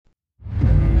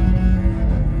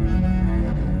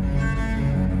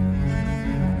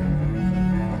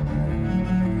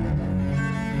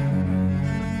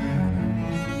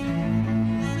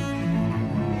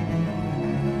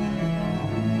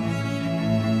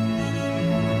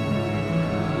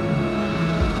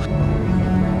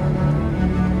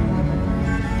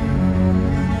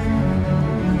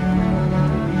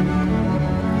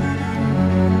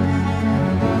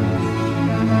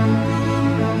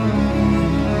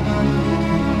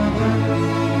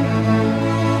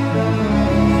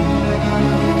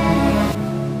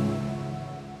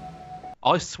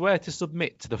I swear to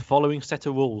submit to the following set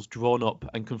of rules drawn up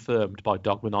and confirmed by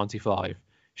Dogma 95.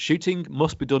 Shooting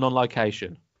must be done on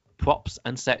location. Props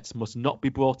and sets must not be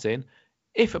brought in.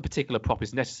 If a particular prop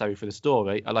is necessary for the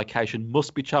story, a location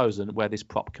must be chosen where this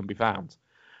prop can be found.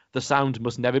 The sound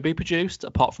must never be produced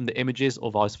apart from the images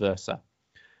or vice versa.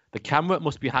 The camera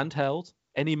must be handheld.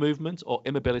 Any movement or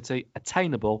immobility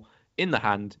attainable in the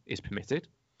hand is permitted.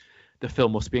 The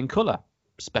film must be in colour.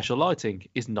 Special lighting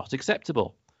is not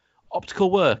acceptable.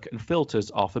 Optical work and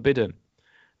filters are forbidden.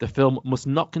 The film must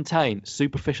not contain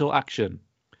superficial action.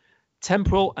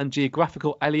 Temporal and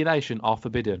geographical alienation are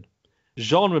forbidden.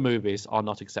 Genre movies are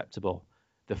not acceptable.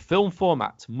 The film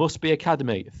format must be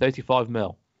Academy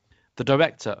 35mm. The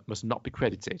director must not be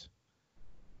credited.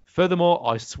 Furthermore,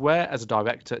 I swear as a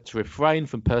director to refrain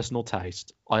from personal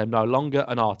taste. I am no longer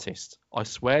an artist. I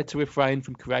swear to refrain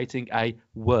from creating a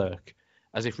work,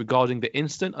 as if regarding the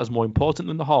instant as more important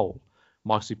than the whole.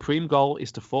 My supreme goal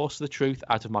is to force the truth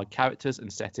out of my characters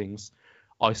and settings.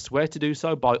 I swear to do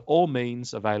so by all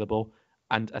means available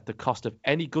and at the cost of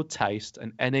any good taste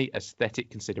and any aesthetic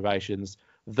considerations.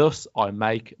 Thus I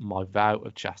make my vow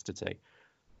of chastity.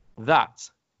 That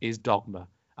is Dogma.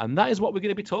 And that is what we're going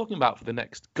to be talking about for the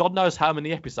next God knows how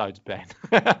many episodes, Ben.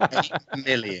 8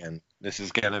 million this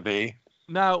is going to be.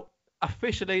 Now,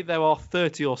 officially, there are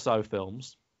 30 or so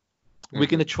films. We're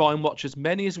going to try and watch as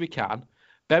many as we can.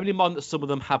 Bearing in mind that some of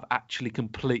them have actually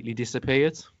completely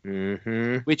disappeared,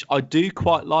 which I do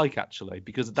quite like, actually,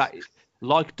 because that,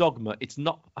 like Dogma, it's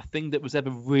not a thing that was ever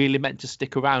really meant to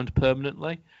stick around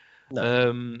permanently.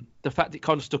 No. The fact it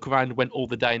kind of stuck around when all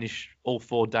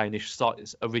four Danish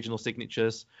original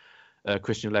signatures,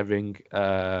 Christian Levering,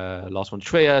 Lars von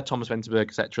Trier, Thomas Vinterberg,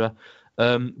 etc.,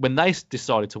 when they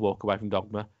decided to walk away from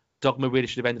Dogma really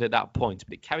should have ended at that point.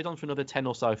 But it carried on for another 10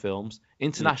 or so films.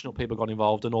 International people got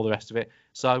involved and all the rest of it.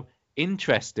 So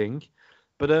interesting.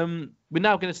 But we're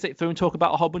now going to sit through and talk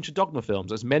about a whole bunch of Dogma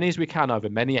films, as many as we can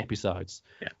over many episodes.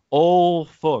 Yeah. All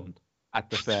fun at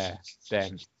the fair,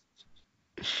 then.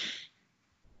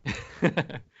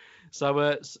 So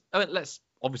let's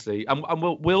obviously, and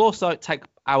we'll also take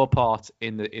our part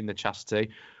in the chastity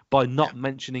by not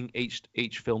mentioning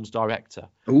each film's director.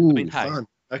 Ooh, fun.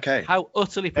 Okay. How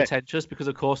utterly pretentious, because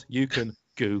of course you can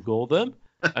Google them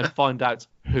and find out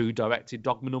who directed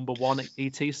Dogma number 1 at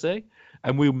ETC,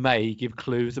 and we may give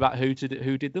clues about who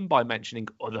did them by mentioning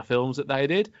other films that they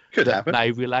did. Could happen.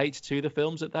 May relate to the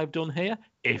films that they've done here,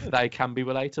 if they can be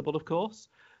relatable, of course.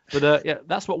 But yeah,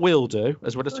 that's what we'll do,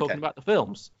 as well as talking about the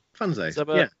films. Funzo.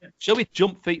 So, shall we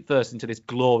jump feet first into this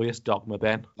glorious Dogma,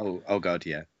 Ben? Oh God,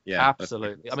 yeah.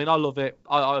 Absolutely. I mean, I love it.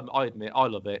 I admit I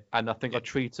love it, and I think I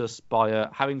treat us by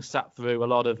having sat through a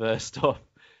lot of stuff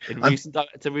in recent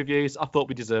director reviews. I thought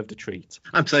we deserved a treat.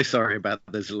 I'm so sorry about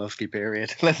the Zalowski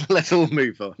period. Let's all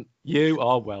move on. You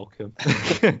are welcome,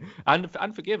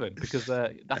 and forgiven, because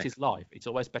that is life. It's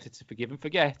always better to forgive and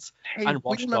forget and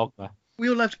watch Dogma. We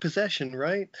all loved Possession,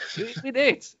 right? We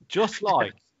did. Just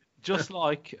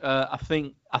like I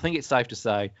think it's safe to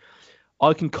say,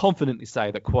 I can confidently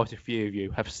say that quite a few of you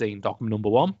have seen Dogma number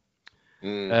 1.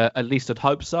 At least I'd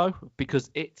hope so, because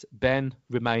it, Ben,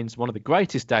 remains one of the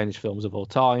greatest Danish films of all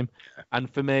time, and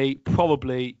for me,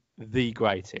 probably the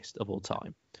greatest of all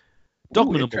time.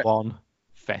 Dogma number 1,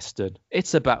 Festen.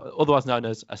 It's about, otherwise known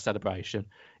as a celebration.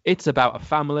 It's about a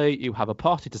family who have a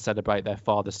party to celebrate their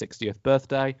father's 60th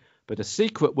birthday, but a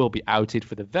secret will be outed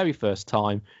for the very first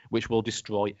time, which will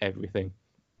destroy everything.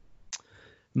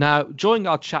 Now, during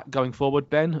our chat going forward,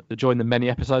 Ben, during the many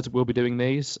episodes we'll be doing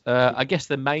these, I guess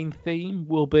the main theme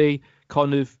will be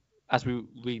kind of, as we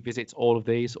revisit all of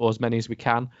these, or as many as we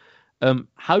can,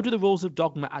 how do the rules of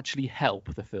Dogma actually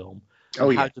help the film?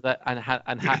 How do they,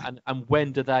 and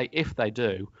when do they, if they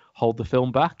do, hold the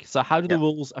film back? So how do the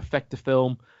rules affect the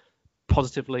film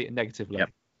positively and negatively?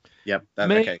 Yep.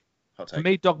 Okay. For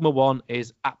me, Dogma 1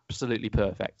 is absolutely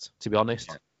perfect, to be honest.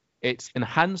 Yeah. It's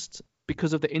enhanced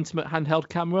because of the intimate handheld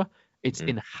camera. It's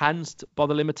enhanced by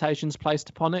the limitations placed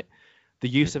upon it. The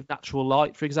use of natural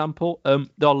light, for example.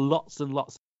 There are lots and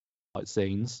lots of light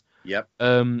scenes. Yep.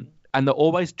 And they're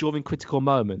always during critical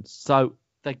moments. So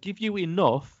they give you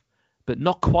enough, but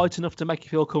not quite enough to make you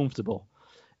feel comfortable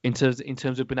in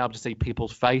terms of being able to see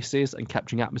people's faces and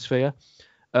capturing atmosphere.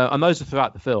 And those are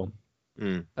throughout the film.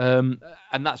 And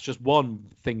that's just one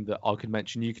thing that I can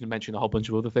mention. You can mention a whole bunch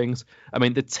of other things. I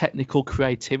mean, the technical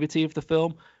creativity of the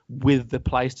film with the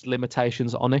placed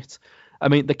limitations on it. I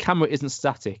mean, the camera isn't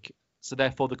static, so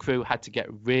therefore the crew had to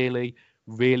get really,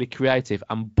 really creative.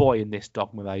 And boy, in this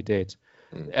Dogma they did.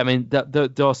 I mean, there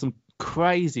are some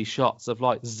crazy shots of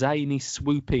like zany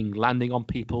swooping, landing on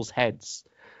people's heads.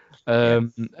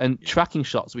 And tracking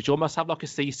shots, which almost have like a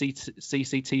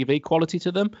CCTV quality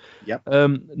to them. Yep.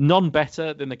 None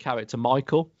better than the character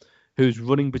Michael, who's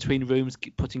running between rooms,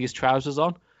 putting his trousers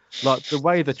on. Like the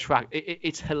way the track,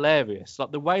 it's hilarious.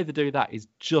 Like the way they do that is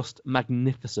just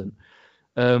magnificent.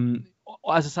 As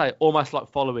I say, almost like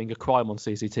following a crime on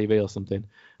CCTV or something.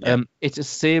 Yeah. It's a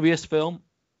serious film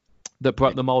that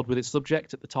broke the mold with its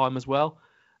subject at the time as well.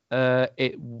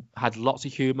 It had lots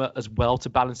of humour as well to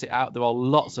balance it out. There are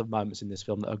lots of moments in this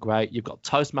film that are great. You've got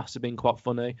Toastmaster being quite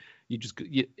funny.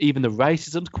 Even the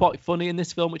racism's quite funny in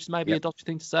this film, which is maybe a dodgy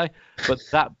thing to say, but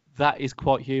that is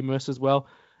quite humorous as well.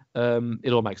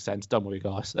 It all makes sense. Don't worry,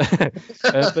 guys.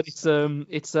 But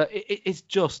it's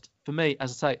just, for me,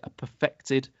 as I say, a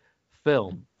perfected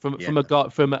film from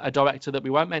a director that we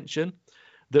won't mention,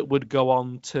 that would go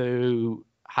on to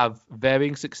have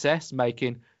varying success,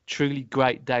 making truly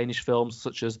great Danish films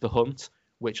such as The Hunt,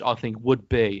 which I think would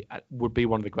be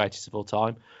one of the greatest of all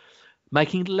time.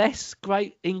 Making less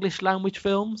great English language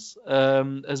films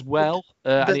as well,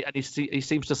 and he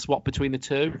seems to swap between the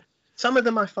two. Some of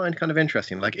them I find kind of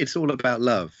interesting, like It's All About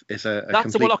Love. It's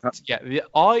That's complete...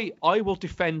 I will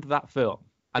defend that film.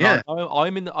 And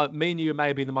I'm in. Me and you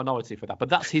may be in the minority for that, but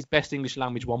that's his best English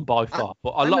language one by far.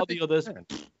 But a lot of the others.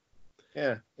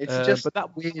 Yeah, it's just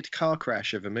that weird car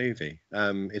crash of a movie.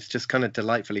 It's just kind of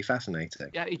delightfully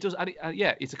fascinating. Yeah, it does. And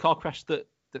it's a car crash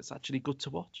that's actually good to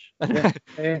watch. Yeah.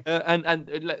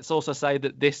 And let's also say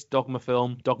that this Dogma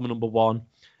film, Dogma #1,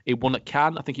 it won at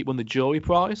Cannes. I think it won the jury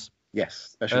prize.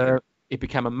 Yes, especially. It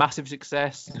became a massive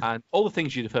success, and all the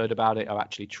things you'd have heard about it are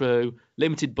actually true.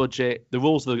 Limited budget, the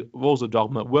rules of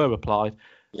Dogma were applied.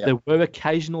 Yeah. There were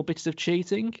occasional bits of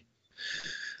cheating.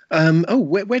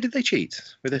 Where did they cheat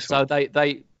with this one? So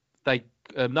they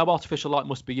no artificial light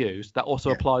must be used. That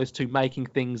also applies to making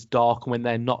things dark when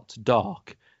they're not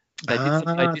dark. They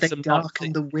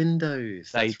darkened the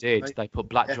windows. They did. Right. They put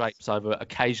black drapes over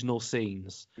occasional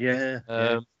scenes. Yeah.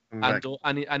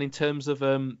 And in terms of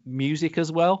music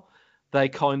as well, they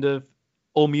kind of,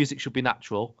 all music should be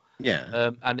natural.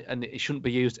 Yeah. And it shouldn't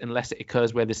be used unless it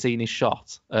occurs where the scene is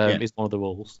shot. Is one of the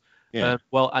rules. Yeah.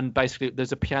 And basically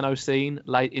there's a piano scene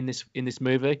late in this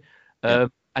movie.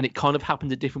 And it kind of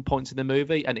happened at different points in the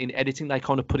movie, and in editing they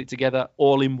kind of put it together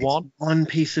all in one. One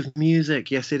piece of music.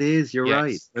 Yes, it is. You're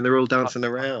right. When they're all dancing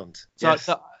around. So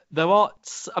there are,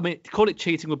 to call it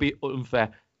cheating would be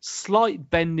unfair. Slight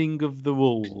bending of the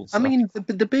rules. I mean,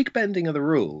 the big bending of the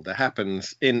rule that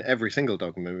happens in every single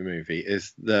Dogma movie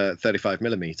is the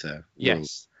 35mm rule.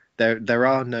 Yes. There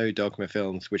are no Dogma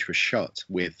films which were shot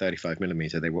with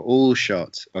 35mm. They were all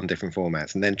shot on different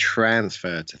formats and then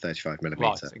transferred to 35mm,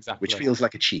 right, exactly. Which feels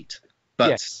like a cheat.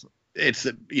 But it's,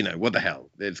 what the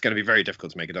hell? It's going to be very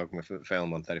difficult to make a Dogma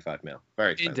film on 35mm.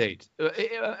 Very expensive.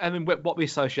 Indeed. I mean, what we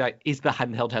associate is the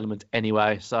handheld element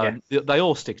anyway. So they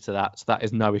all stick to that. So that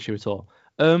is no issue at all.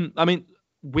 I mean,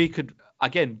 we could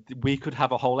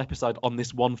have a whole episode on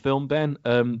this one film, Ben.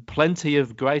 Plenty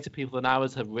of greater people than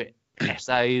ours have written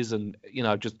essays and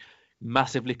just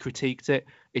massively critiqued it.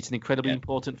 It's an incredibly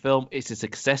important film. It's a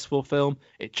successful film.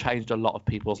 It changed a lot of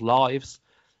people's lives.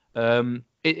 I mean,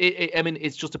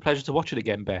 it's just a pleasure to watch it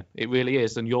again, Ben. It really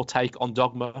is. And your take on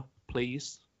Dogma,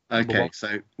 please. Okay,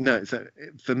 so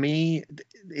for me,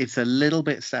 it's a little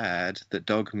bit sad that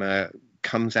Dogma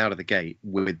comes out of the gate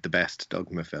with the best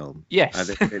Dogma film. Yes.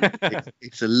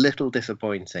 It's a little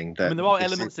disappointing. That there are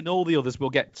elements in all the others we'll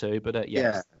get to, but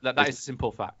that is a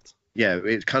simple fact. Yeah,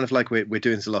 it's kind of like we're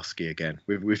doing Zalowski again.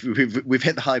 We've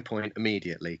hit the high point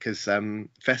immediately because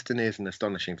Festen is an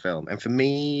astonishing film, and for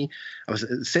me, I was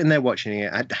sitting there watching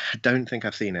it. I don't think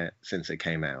I've seen it since it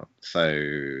came out,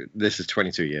 so this is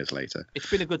 22 years later. It's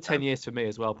been a good 10 years for me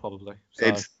as well, probably.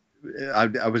 So.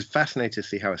 I was fascinated to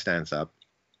see how it stands up.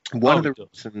 One of the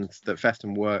reasons that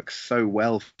Festen works so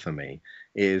well for me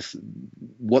is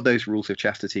what those rules of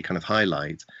chastity kind of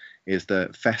highlight is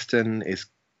that Festen is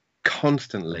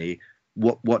constantly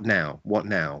what now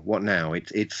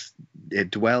it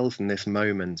dwells in this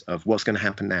moment of what's going to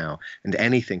happen now, and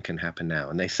anything can happen now,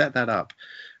 and they set that up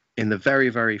in the very,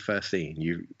 very first scene.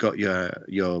 You've got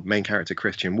your main character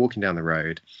Christian walking down the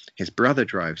road. His brother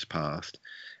drives past,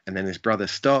 and then his brother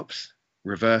stops,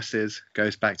 reverses,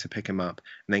 goes back to pick him up,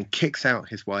 and then kicks out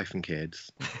his wife and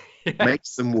kids,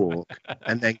 makes them walk,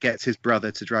 and then gets his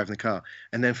brother to drive in the car.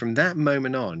 And then from that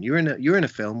moment on, you're in a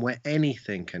film where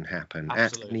anything can happen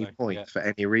at any point for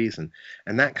any reason.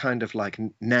 And that kind of like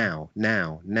now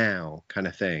kind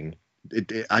of thing,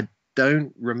 I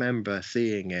don't remember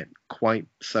seeing it quite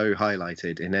so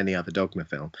highlighted in any other Dogma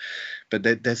film.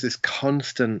 But there's this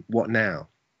constant what now,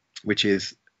 which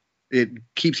is it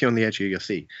keeps you on the edge of your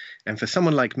seat. And for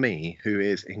someone like me, who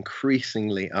is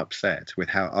increasingly upset with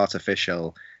how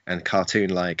artificial and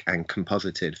cartoon-like and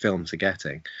composited films are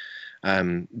getting,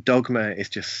 Dogma is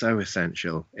just so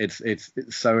essential. It's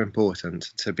so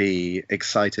important to be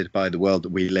excited by the world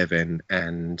that we live in,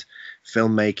 and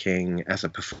filmmaking as a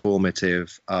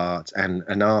performative art, and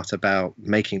an art about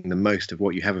making the most of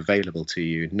what you have available to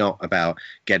you, not about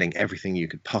getting everything you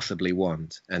could possibly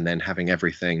want and then having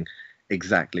everything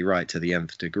exactly right to the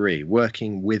nth degree.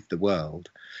 Working with the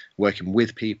world, working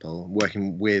with people,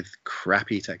 working with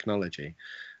crappy technology,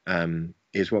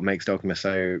 is what makes Dogma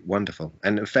so wonderful.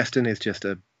 And Festen is just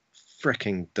a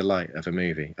freaking delight of a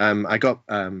movie. I got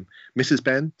Mrs.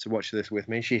 Ben to watch this with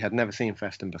me. She had never seen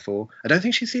Festen before. I don't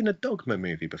think she's seen a Dogma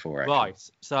movie before, actually. Right.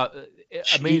 So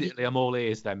immediately I'm all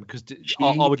ears then, because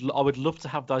I would love to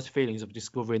have those feelings of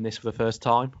discovering this for the first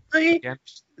time. Right? Yeah.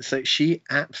 So she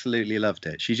absolutely loved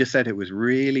it. She just said it was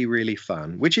really, really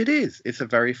fun, which it is. It's a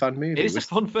very fun movie. It is a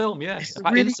fun film, yeah. It's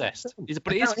about really incest.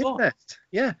 But it is fun. Incest.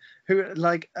 Yeah.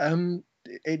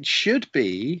 It should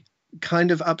be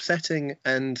kind of upsetting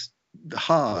and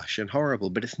harsh and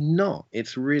horrible, but it's not.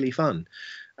 It's really fun.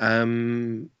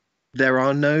 There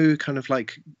are no kind of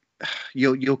like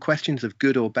your questions of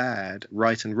good or bad,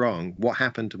 right and wrong, what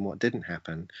happened and what didn't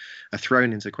happen, are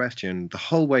thrown into question the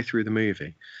whole way through the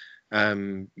movie.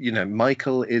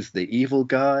 Michael is the evil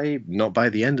guy. Not by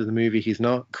the end of the movie, he's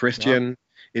not. Christian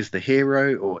is the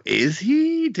hero, or is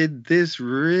he? Did this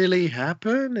really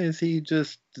happen? Is he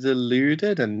just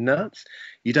deluded and nuts?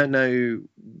 You don't know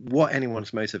what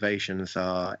anyone's motivations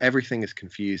are. Everything is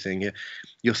confusing.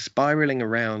 You're spiraling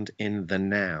around in the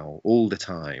now all the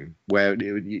time, where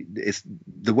it's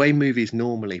the way movies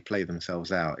normally play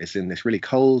themselves out. It's in this really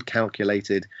cold,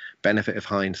 calculated benefit of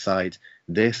hindsight.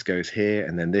 This goes here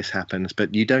and then this happens,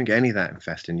 but you don't get any of that in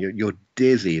Festen. You're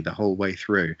dizzy the whole way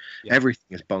through. Yeah. Everything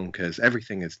is bonkers.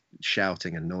 Everything is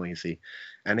shouting and noisy,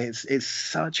 and it's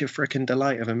such a freaking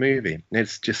delight of a movie.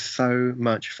 It's just so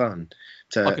much fun.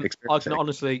 I can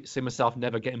honestly see myself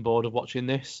never getting bored of watching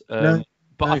this. But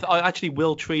I actually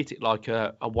will treat it like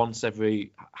a once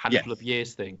every handful of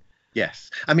years thing.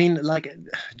 Yes, I mean, like,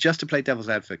 just to play devil's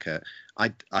advocate,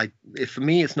 for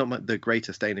me, it's not the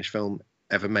greatest Danish film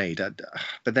ever made.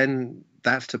 But then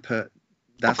that's to put.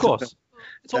 Of course.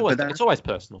 It's always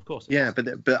personal, of course. Yeah, but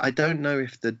I don't know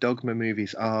if the Dogma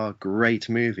movies are great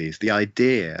movies. The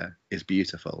idea is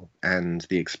beautiful and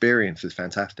the experience is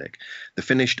fantastic. The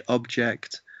finished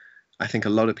object, I think a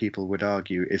lot of people would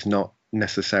argue, is not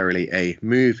necessarily a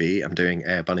movie. I'm doing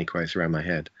air bunny quotes around my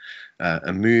head.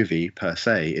 A movie per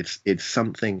se. It's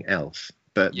something else.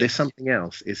 But this something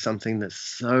else is something that's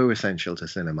so essential to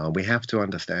cinema. We have to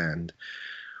understand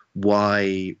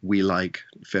why we like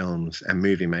films and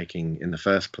movie making in the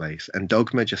first place, and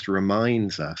Dogma just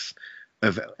reminds us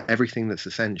of everything that's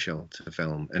essential to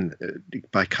film, and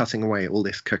by cutting away all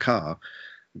this caca,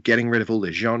 getting rid of all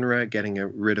the genre, getting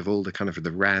rid of all the kind of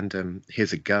the random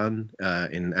here's a gun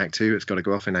in Act 2, it's got to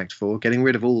go off in Act 4, getting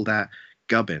rid of all that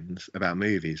gubbins about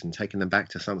movies and taking them back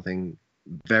to something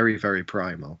very, very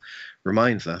primal,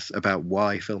 reminds us about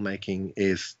why filmmaking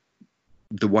is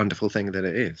the wonderful thing that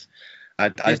it is.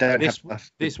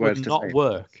 This would not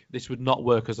work. This would not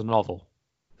work as a novel.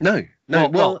 No.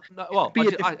 It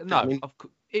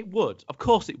would. Of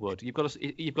course, it would. You've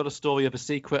got a story of a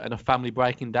secret and a family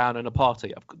breaking down and a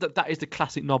party. That is the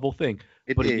classic novel thing.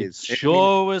 But it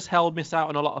sure as hell miss out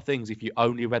on a lot of things if you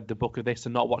only read the book of this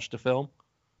and not watched the film.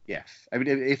 Yes, I mean,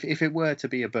 if it were to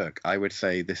be a book, I would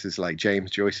say this is like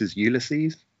James Joyce's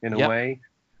Ulysses in a way.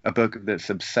 A book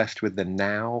that's obsessed with the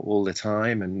now all the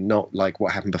time and not like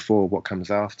what happened before, what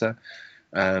comes after.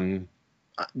 I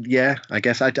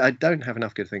guess I don't have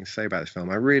enough good things to say about this film.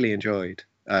 I really enjoyed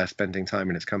spending time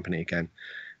in its company again.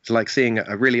 It's like seeing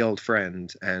a really old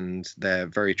friend, and they're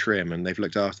very trim and they've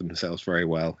looked after themselves very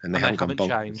well, and they haven't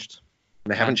changed.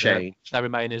 They haven't changed. They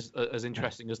remain as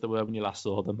interesting as they were when you last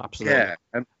saw them. Absolutely. Yeah.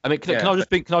 I mean, can I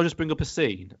just bring up a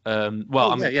scene?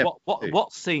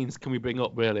 What scenes can we bring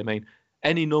up really? I mean,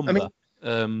 any number. Like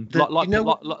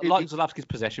Zalewski's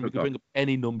Possession, we can bring up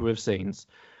any number of scenes.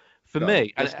 For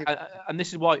me, and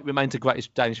this is why it remains the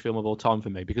greatest Danish film of all time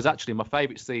for me, because actually my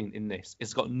favourite scene in this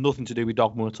has got nothing to do with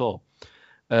Dogma at all.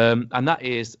 And that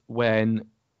is when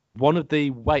one of the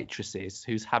waitresses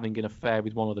who's having an affair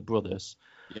with one of the brothers,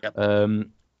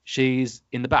 she's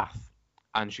in the bath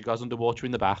and she goes underwater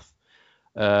in the bath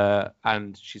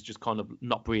and she's just kind of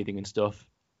not breathing and stuff.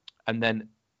 And then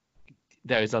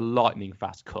there is a lightning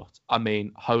fast cut. I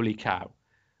mean, holy cow.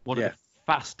 One of the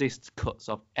fastest cuts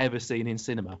I've ever seen in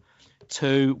cinema,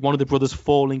 to one of the brothers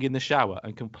falling in the shower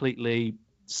and completely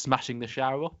smashing the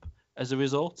shower up as a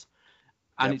result.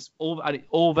 and it's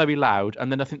all very loud.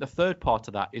 And then I think the third part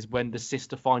of that is when the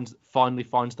sister finally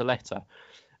finds the letter,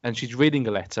 and she's reading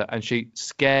the letter, and she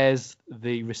scares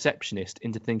the receptionist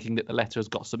into thinking that the letter has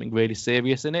got something really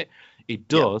serious in it. It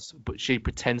does, but she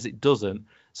pretends it doesn't.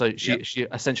 So she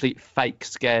essentially fake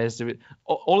scares her.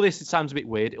 All of this, it sounds a bit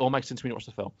weird. It all makes sense when you watch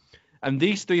the film. And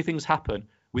these three things happen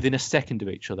within a second of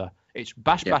each other. It's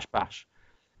bash, bash, bash.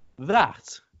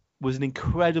 That was an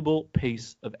incredible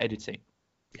piece of editing.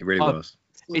 It really was.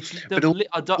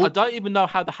 I don't even know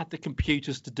how they had the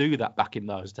computers to do that back in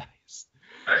those days.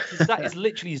 That is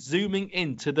literally zooming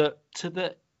into the.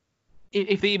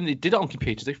 If they even did it on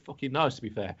computers, they fucking knows, to be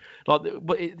fair. But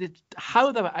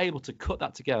how they were able to cut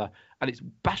that together, and it's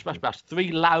bash, bash, bash,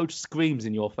 three loud screams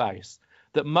in your face.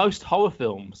 That most horror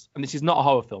films, and this is not a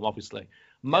horror film, obviously,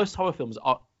 most horror films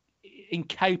are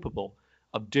incapable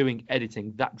of doing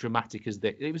editing that dramatic as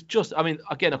this. It was just, I mean,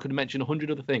 again, I could mention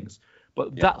 100 other things,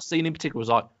 but that scene in particular was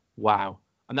like, wow.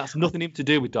 And that's nothing even to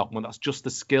do with Dogme. That's just the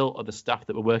skill of the staff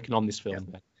that were working on this film.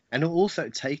 Yeah. And also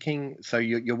so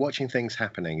you're watching things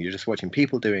happening. You're just watching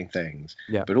people doing things.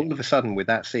 Yeah. But all of a sudden with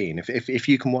that scene, if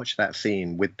you can watch that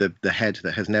scene with the head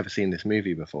that has never seen this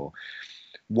movie before,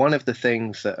 one of the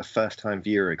things that a first-time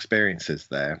viewer experiences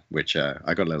there, which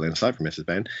I got a little insight from Mrs.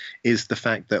 Ben, is the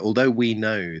fact that although we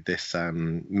know this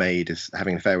maid is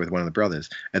having an affair with one of the brothers,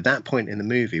 at that point in the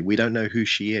movie, we don't know who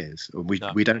she is.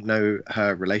 We don't know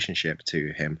her relationship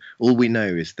to him. All we know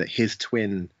is that his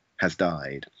twin has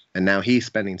died, and now he's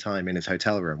spending time in his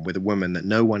hotel room with a woman that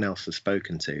no one else has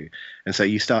spoken to. And so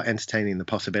you start entertaining the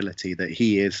possibility that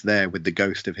he is there with the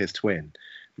ghost of his twin,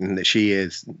 and that she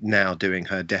is now doing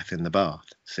her death in the bath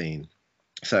scene.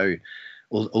 So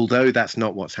although that's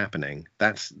not what's happening,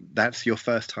 that's your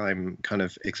first time kind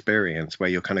of experience where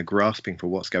you're kind of grasping for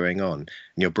what's going on, and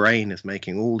your brain is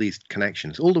making all these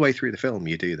connections all the way through the film.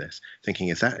 You do this thinking,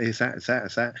 is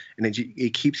that, and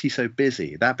it keeps you so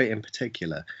busy. That bit in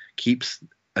particular keeps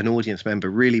an audience member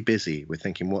really busy with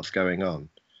thinking what's going on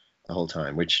the whole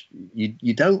time, which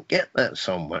you don't get that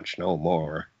so much no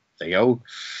more, Theo.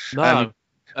 No.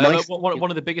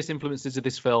 One of the biggest influences of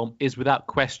this film is, without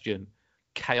question,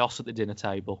 chaos at the dinner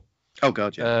table. Oh,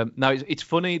 God, yeah. Now, it's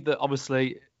funny that,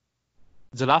 obviously,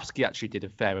 Zulawski actually did a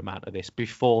fair amount of this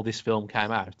before this film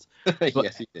came out.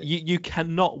 Yes, he did. You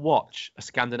cannot watch a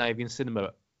Scandinavian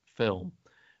cinema film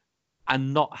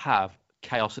and not have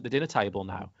chaos at the dinner table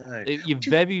now. No. You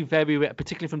very,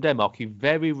 particularly from Denmark, you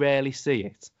very rarely see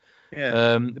it.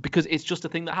 Yeah. Because it's just a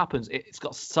thing that happens. It's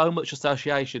got so much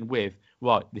association with,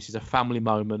 right, this is a family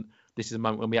moment. This is a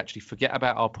moment when we actually forget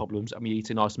about our problems and we eat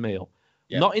a nice meal.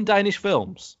 Yeah. Not in Danish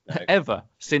films, ever,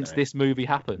 since this movie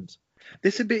happened.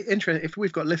 This would be interesting. If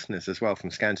we've got listeners as well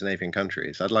from Scandinavian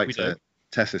countries, I'd like to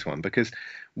test this one, because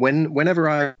whenever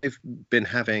I've been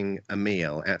having a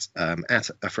meal at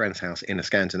a friend's house in a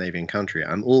Scandinavian country,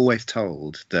 I'm always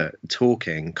told that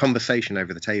conversation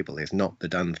over the table is not the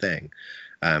done thing.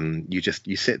 You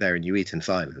sit there and you eat in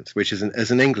silence, which is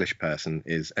as an English person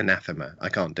is anathema. I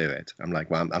can't do it. I'm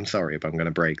like, well, I'm sorry, but I'm going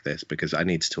to break this because I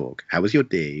need to talk. How was your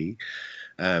day?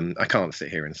 I can't sit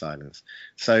here in silence.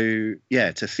 So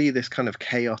yeah, to see this kind of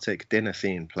chaotic dinner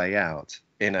scene play out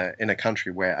in a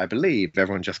country where I believe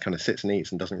everyone just kind of sits and eats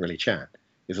and doesn't really chat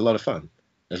is a lot of fun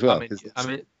as well. I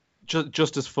mean,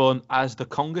 just as fun as the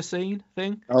conga scene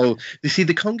thing. Oh, you see,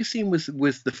 the conga scene was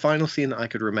the final scene that I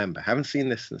could remember. I haven't seen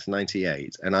this since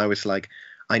 '98, and I was like,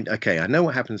 I know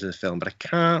what happens in the film, but I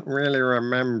can't really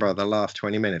remember the last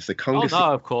 20 minutes. The conga scene,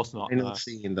 of course not. Final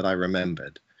scene that I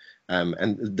remembered,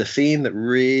 and the scene that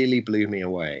really blew me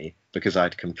away because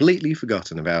I'd completely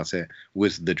forgotten about it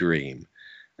was the dream.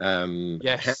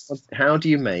 Yes. How do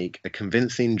you make a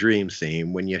convincing dream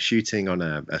scene when you're shooting on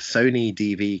a Sony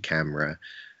DV camera?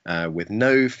 With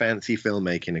no fancy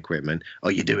filmmaking equipment? Oh,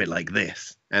 you do it like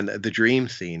this. And the dream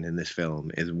scene in this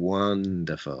film is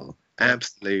wonderful.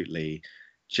 Absolutely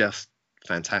just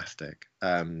fantastic.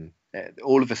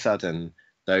 All of a sudden,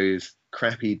 those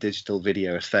crappy digital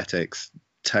video aesthetics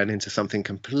turn into something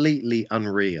completely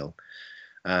unreal.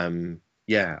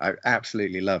 Yeah, I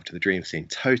absolutely loved the dream scene.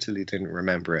 Totally didn't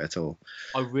remember it at all.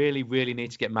 I really, really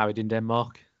need to get married in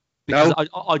Denmark. Because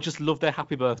I just love their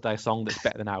Happy Birthday song that's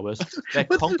better than ours. Their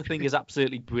conga thing is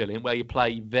absolutely brilliant, where you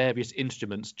play various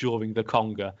instruments during the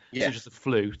conga, such as the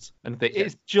flute and thing.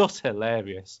 It's just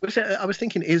hilarious. I was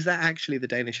thinking, is that actually the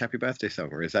Danish Happy Birthday song,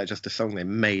 or is that just a song they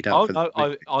made up?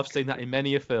 I've seen that in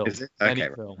many a film. Is it? Okay,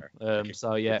 okay.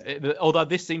 So yeah, although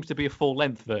this seems to be a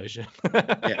full-length version.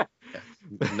 yeah.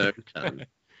 No.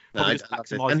 Probably just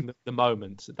maximising the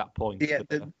moment at that point. Yeah,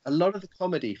 a lot of the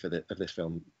comedy of this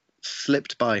film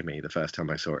slipped by me the first time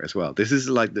I saw it as well. This is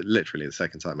like literally the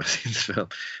second time I've seen this film.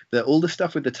 That all the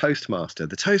stuff with the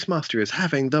Toastmaster is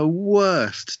having the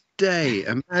worst day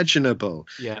imaginable.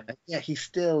 Yeah. And yet he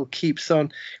still keeps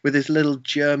on with his little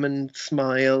German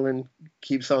smile and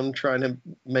keeps on trying to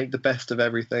make the best of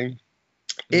everything.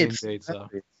 It's Indeed, so.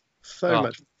 so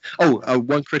much.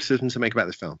 One criticism to make about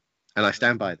this film, and I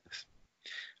stand by this.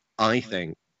 I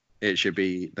think it should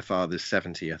be the father's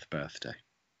 70th birthday.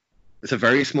 It's a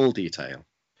very small detail.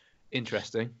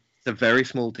 Interesting. It's a very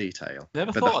small detail.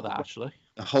 Never thought of that, actually.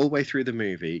 The whole way through the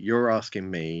movie, you're asking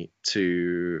me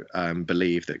to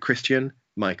believe that Christian,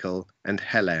 Michael, and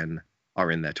Helen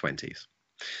are in their 20s.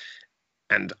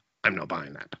 And I'm not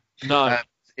buying that. No.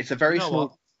 It's a very small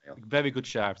detail. Very good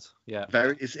shout. Yeah.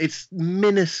 It's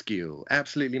minuscule,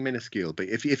 absolutely minuscule. But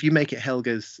if you make it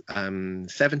Helga's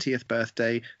 70th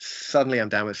birthday, suddenly I'm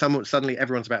down with it. Suddenly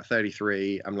everyone's about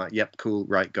 33. I'm like, yep, cool,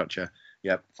 right, gotcha.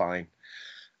 Yep, fine.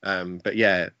 But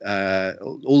yeah,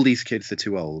 all these kids are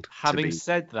too old. Having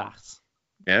said that,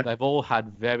 yeah, they've all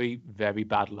had very, very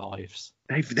bad lives.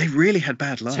 They've really had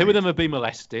bad lives. 2 of them have been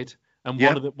molested, and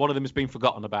one of them has been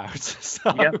forgotten about.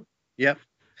 So, yep.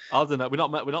 I don't know. We're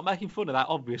not making fun of that,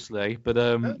 obviously, but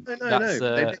no.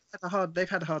 They've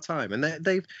had a hard time, and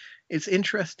they've. It's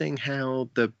interesting how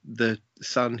the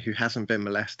son who hasn't been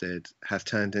molested has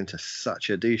turned into such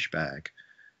a douchebag,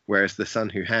 whereas the son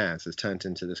who has turned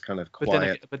into this kind of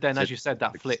quiet. But then, as you said,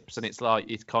 that flips, and it's like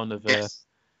it's kind of. Yes.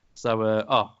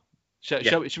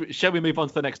 Shall we move on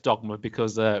to the next Dogma,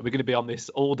 because we're going to be on this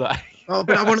all day. Oh,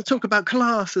 but I want to talk about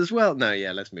class as well. No,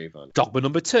 yeah, let's move on. Dogma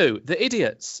number 2, The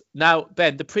Idiots. Now,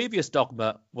 Ben, the previous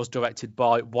Dogma was directed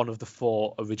by one of the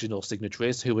 4 original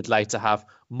signatories, who would later have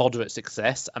moderate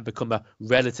success and become a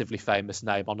relatively famous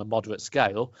name on a moderate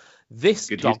scale. This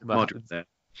Good Dogma. moderate there.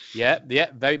 Yeah,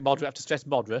 very moderate. I have to stress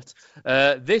moderate.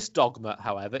 This Dogma,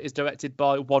 however, is directed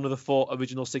by one of the 4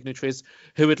 original signatories,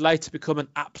 who would later become an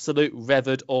absolute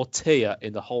revered auteur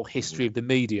in the whole history of the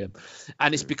medium.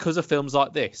 And it's because of films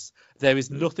like this. There is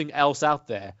nothing else out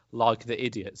there like The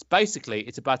Idiots. Basically,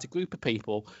 it's about a group of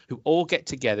people who all get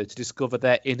together to discover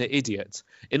their inner idiot.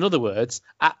 In other words,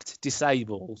 act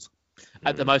disabled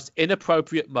at the most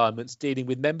inappropriate moments, dealing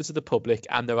with members of the public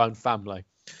and their own family.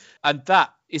 And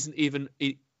that doesn't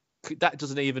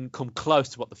even come close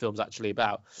to what the film's actually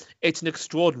about. It's an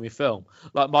extraordinary film.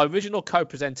 Like my original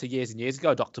co-presenter years and years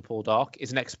ago, Dr. Paul Dark,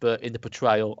 is an expert in the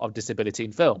portrayal of disability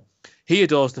in film. He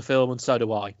adores the film, and so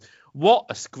do I. What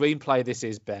a screenplay this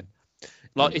is, Ben.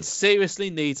 Like, it seriously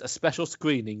needs a special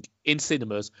screening in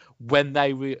cinemas when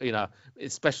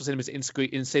special cinemas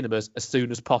in cinemas as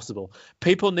soon as possible.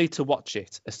 People need to watch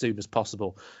it as soon as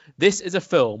possible. This is a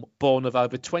film born of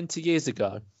over 20 years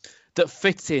ago that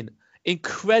fits in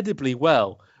incredibly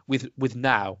well with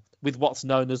what's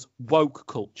known as woke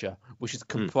culture, which is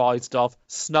comprised of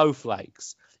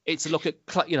snowflakes. It's a look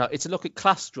at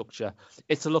class structure.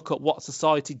 It's a look at what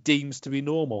society deems to be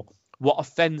normal, what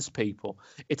offends people.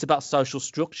 It's about social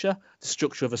structure, the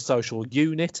structure of a social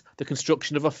unit, the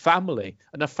construction of a family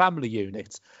and a family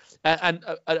unit, and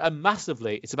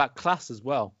massively, it's about class as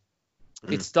well.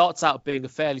 It starts out being a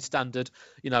fairly standard,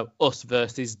 us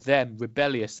versus them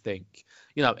rebellious thing,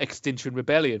 Extinction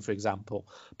Rebellion, for example.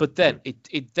 But then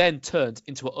it then turns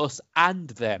into a us and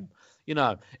them.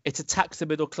 It attacks the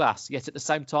middle class, yet at the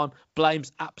same time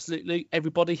blames absolutely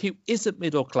everybody who isn't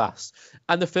middle class.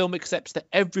 And the film accepts that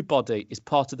everybody is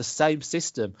part of the same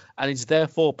system and is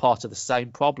therefore part of the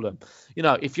same problem.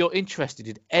 If you're interested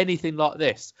in anything like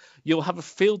this, you'll have a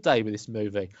field day with this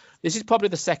movie. This is probably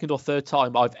the 2nd or 3rd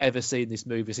time I've ever seen this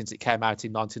movie since it came out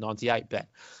in 1998, Ben.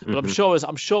 But I'm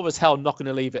sure as hell not going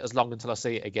to leave it as long until I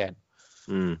see it again.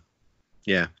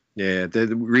 Yeah. Yeah, the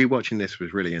rewatching this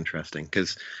was really interesting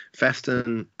because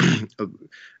Festen,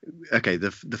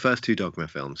 the first 2 Dogma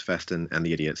films, Festen and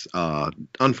The Idiots, are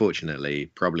unfortunately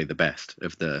probably the best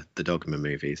of the Dogma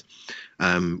movies.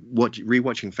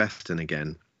 Rewatching Festen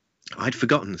again, I'd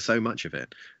forgotten so much of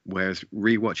it, whereas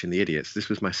rewatching The Idiots, this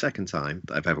was my 2nd time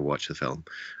that I've ever watched the film.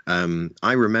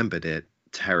 I remembered it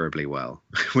terribly well,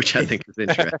 which I think is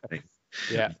interesting.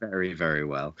 Yeah, very, very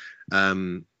well.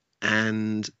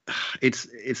 And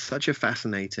it's such a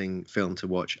fascinating film to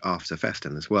watch after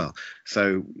Festen as well.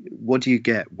 So what do you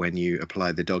get when you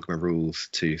apply the Dogma rules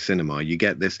to cinema? You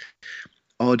get this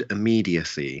odd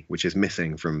immediacy, which is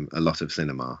missing from a lot of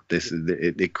cinema.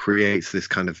 It creates this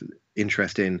kind of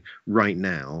interest in right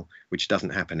now, which doesn't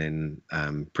happen in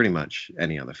pretty much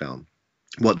any other film.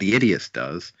 What The Idiots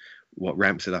does, what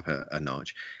ramps it up a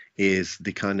notch, is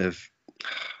the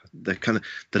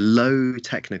low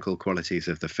technical qualities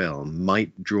of the film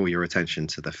might draw your attention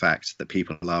to the fact that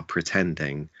people are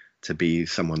pretending to be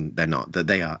someone they're not, that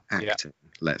they are acting,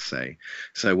 let's say.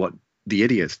 So what The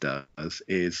Idiots does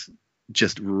is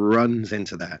just runs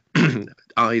into that,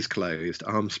 eyes closed,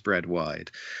 arms spread wide.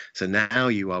 So now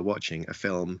you are watching a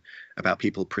film about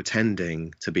people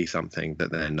pretending to be something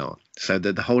that they're not. So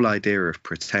the whole idea of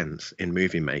pretense in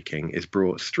movie making is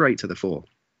brought straight to the fore.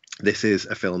 This is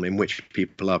a film in which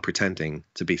people are pretending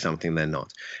to be something they're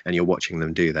not, and you're watching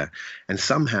them do that. And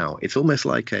somehow it's almost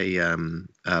like a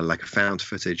found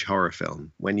footage horror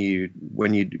film. When you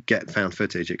get found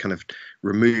footage, it kind of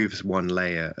removes one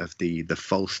layer of the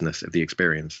falseness of the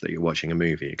experience that you're watching a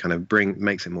movie. It kind of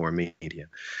makes it more immediate.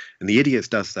 And The Idiots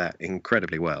does that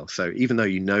incredibly well. So even though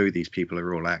you know these people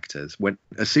are all actors,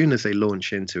 as soon as they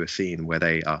launch into a scene where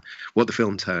they are what the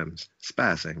film terms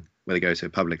spazzing, where they go to a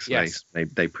public space,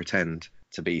 they pretend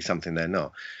to be something they're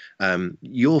not.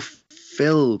 You're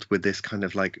filled with this kind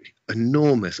of like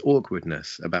enormous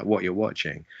awkwardness about what you're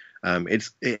watching.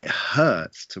 It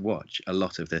hurts to watch a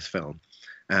lot of this film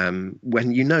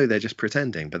when you know they're just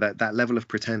pretending, but that level of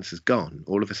pretense is gone.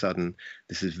 All of a sudden,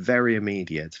 this is very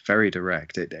immediate, very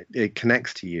direct. It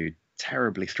connects to you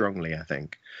terribly strongly, I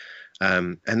think.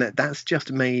 And that's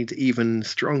just made even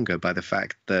stronger by the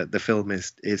fact that the film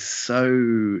is so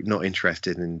not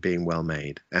interested in being well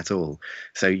made at all.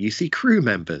 So you see crew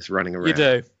members running around. You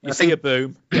do. You see a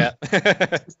boom. Yeah.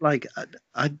 It's like,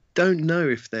 I don't know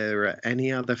if there are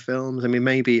any other films. I mean,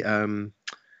 maybe, oh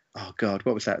God,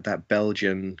 what was that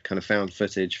Belgian kind of found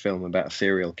footage film about a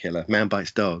serial killer, Man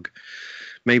Bites Dog?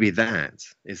 Maybe that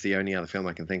is the only other film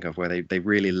I can think of where they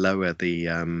really lower the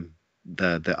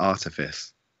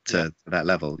artifice to that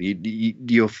level.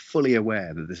 You're fully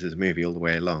aware that this is a movie all the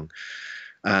way along.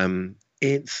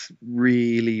 It's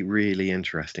really, really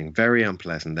interesting, very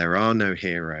unpleasant. There are no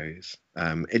heroes,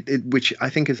 which I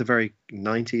think is a very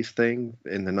 90s thing.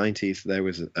 In the 90s, there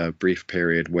was a brief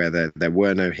period where there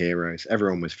were no heroes.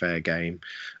 Everyone was fair game.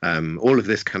 All of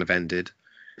this kind of ended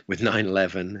with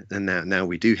 9/11, and now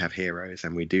we do have heroes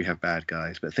and we do have bad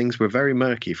guys, but things were very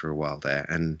murky for a while there,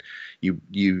 and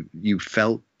you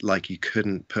felt like you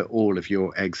couldn't put all of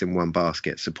your eggs in one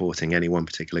basket supporting any one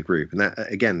particular group. And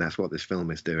that, again, that's what this film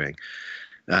is doing.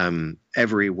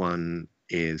 Everyone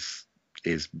is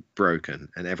broken,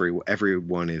 and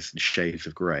everyone is shades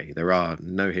of grey. There are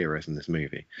no heroes in this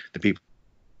movie. The people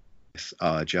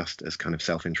are just as kind of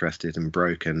self-interested and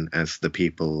broken as the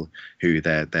people who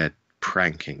they're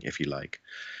pranking, if you like.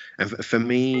 And for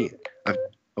me,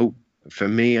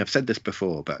 I've said this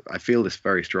before, but I feel this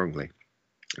very strongly.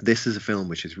 This is a film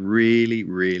which is really,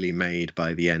 really made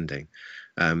by the ending.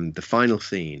 The final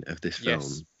scene of this film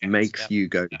makes you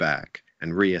go back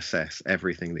and reassess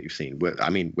everything that you've seen. I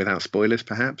mean, without spoilers,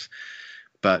 perhaps,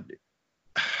 but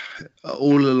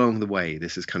all along the way,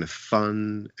 this is kind of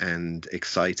fun and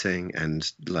exciting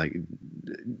and like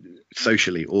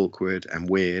socially awkward and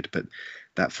weird, but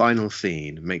that final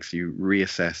scene makes you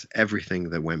reassess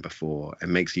everything that went before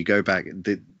and makes you go back.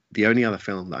 The only other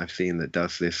film that I've seen that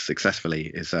does this successfully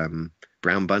is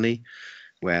Brown Bunny,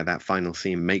 where that final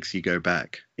scene makes you go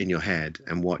back in your head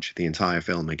and watch the entire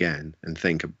film again and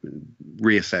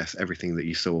reassess everything that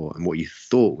you saw and what you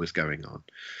thought was going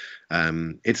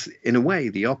on. It's in a way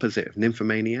the opposite of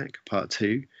Nymphomaniac Part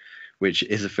 2, which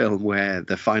is a film where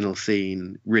the final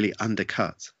scene really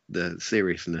undercuts the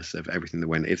seriousness of everything that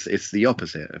went. It's the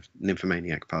opposite of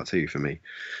Nymphomaniac Part 2 for me.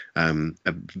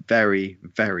 A very,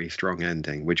 very strong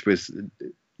ending, which was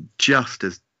just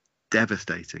as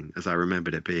devastating as I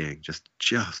remembered it being.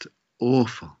 Just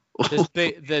awful.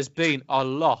 There's been a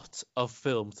lot of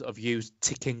films that have used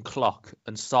ticking clock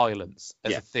and silence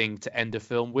as a thing to end a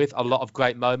film with. A lot of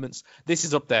great moments. This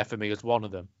is up there for me as one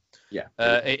of them. Yeah,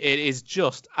 it is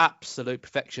just absolute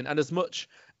perfection. And as much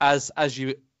as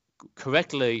you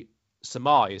correctly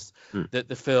surmise that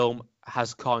the film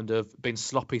has kind of been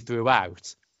sloppy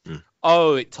throughout,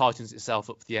 it tightens itself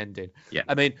up for the ending. Yeah.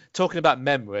 I mean, talking about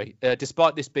memory,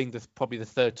 despite this being probably the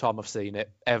third time I've seen it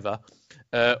ever,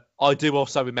 I do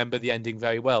also remember the ending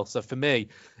very well. So for me,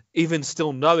 even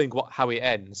still knowing how it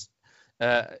ends,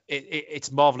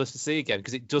 it's marvelous to see again,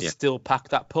 because it does still pack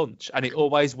that punch, and it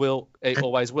always will. It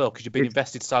always will, because you've been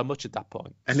invested so much at that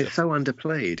point. And it's so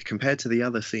underplayed compared to the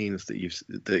other scenes that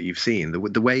you've seen.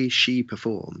 The way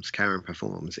Karen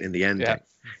performs in the ending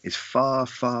is far,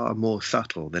 far more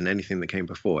subtle than anything that came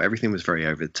before. Everything was very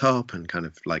over the top and kind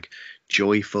of like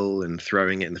joyful and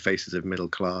throwing it in the faces of middle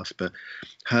class, but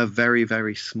her very,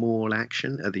 very small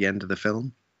action at the end of the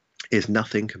film is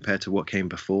nothing compared to what came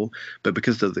before. But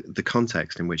because of the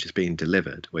context in which it's being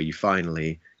delivered, where you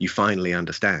finally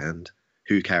understand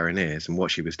who Karen is and what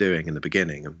she was doing in the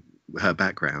beginning and her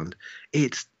background,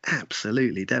 it's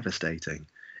absolutely devastating.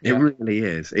 It really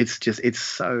is. It's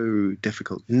so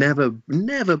difficult. Never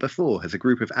before has a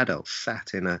group of adults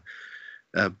sat in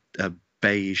a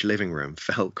beige living room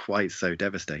felt quite so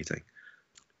devastating.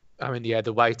 I mean, yeah,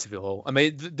 the weight of it all. I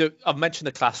mean, I've mentioned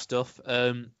the class stuff.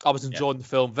 I was enjoying the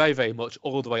film very, very much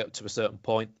all the way up to a certain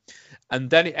point.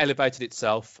 And then it elevated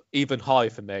itself even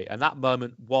higher for me. And that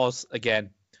moment was,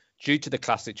 again, due to the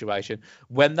class situation,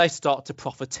 when they start to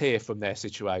profiteer from their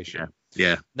situation.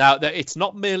 Yeah. Now, it's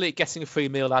not merely getting a free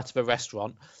meal out of a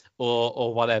restaurant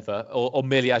or whatever, or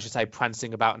merely, as you say,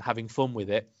 prancing about and having fun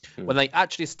with it. When they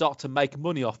actually start to make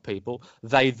money off people,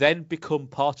 they then become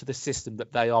part of the system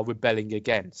that they are rebelling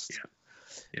against.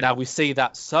 Yeah. Now, we see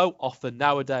that so often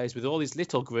nowadays with all these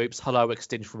little groups, Hello,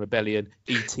 Extinction Rebellion,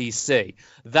 etc.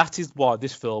 That is why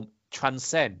this film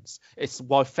transcends. It's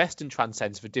why Festen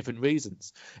transcends for different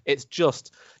reasons. It's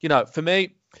just, for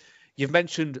me, you've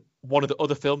mentioned one of the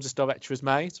other films this director has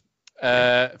made.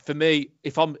 For me,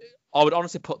 I would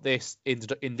honestly put this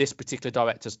in this particular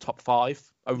director's top 5.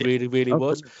 I really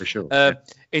would. For sure.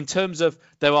 In terms of,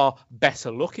 there are better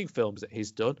looking films that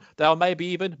he's done. There are maybe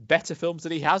even better films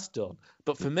that he has done.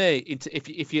 But for me,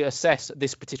 if you assess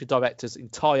this particular director's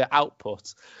entire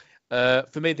output,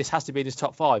 for me, this has to be in his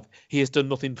top 5. He has done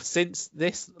nothing since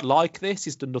this like this.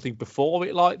 He's done nothing before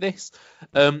it like this.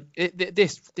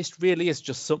 This really is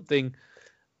just something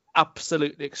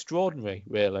absolutely extraordinary,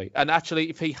 really. And actually,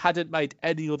 if he hadn't made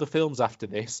any other films after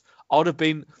this, I would have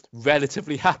been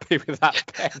relatively happy with that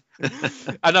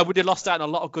pen. And I would have lost out on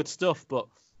a lot of good stuff. But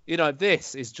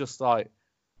this is just like,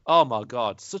 oh my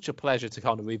god, such a pleasure to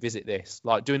kind of revisit this.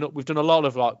 Like we've done a lot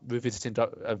of like revisiting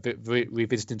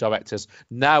directors.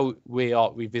 Now we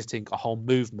are revisiting a whole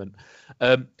movement.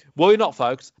 Worry not,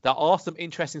 folks. There are some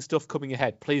interesting stuff coming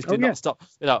ahead. Please do not stop.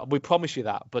 We promise you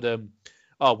that. But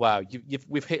oh wow,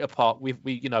 we've hit upon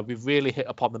we've really hit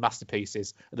upon the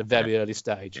masterpieces at a very early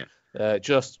stage.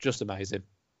 Just amazing.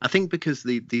 I think because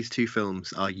these two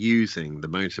films are using the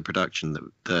modes of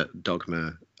production that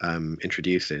Dogma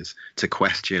introduces to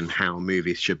question how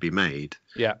movies should be made,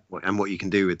 and what you can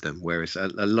do with them. Whereas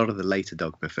a lot of the later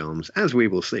Dogma films, as we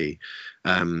will see,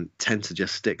 tend to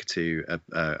just stick to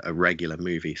a regular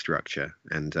movie structure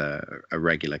and a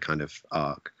regular kind of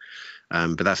arc.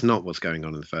 But that's not what's going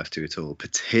on in the first two at all,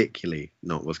 particularly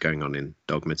not what's going on in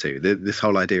Dogma 2. This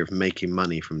whole idea of making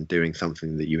money from doing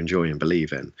something that you enjoy and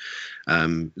believe in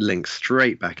links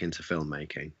straight back into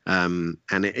filmmaking. And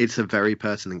it's a very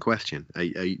pertinent question. Are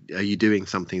you doing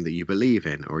something that you believe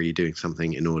in, or are you doing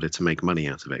something in order to make money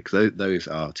out of it? Because those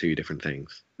are two different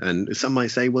things. And some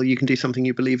might say, well, you can do something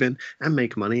you believe in and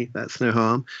make money. That's no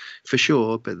harm, for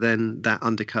sure. But then that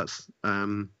undercuts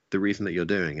the reason that you're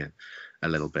doing it a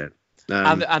little bit.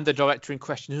 And the director in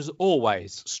question has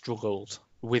always struggled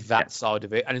with that side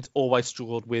of it, and it's always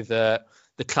struggled with the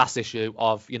class issue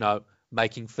of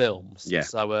making films. Yeah.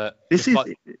 So this is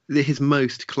his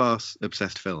most class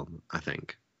obsessed film, I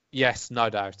think. Yes, no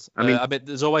doubt. I mean,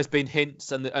 there's always been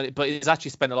hints, but he's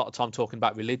actually spent a lot of time talking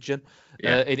about religion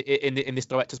in this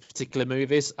director's particular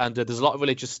movies, and there's a lot of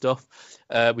religious stuff,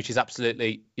 which is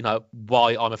absolutely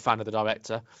why I'm a fan of the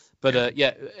director. But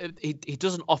he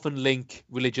doesn't often link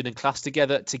religion and class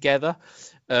together.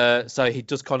 So he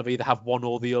does kind of either have one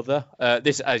or the other.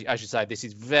 This, as you say, this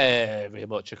is very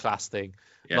much a class thing.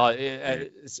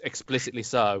 It's explicitly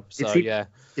so. So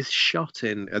it's shot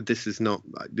in.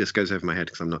 This goes over my head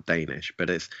because I'm not Danish,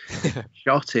 but it's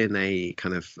shot in a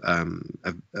kind of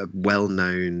a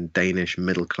well-known Danish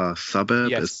middle-class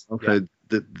suburb. Yes. Also,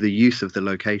 the use of the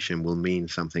location will mean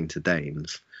something to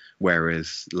Danes.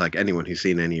 Whereas, like, anyone who's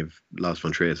seen any of Lars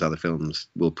von Trier's other films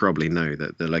will probably know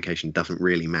that the location doesn't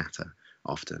really matter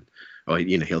often. Or,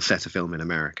 he'll set a film in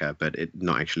America, but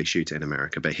not actually shoot it in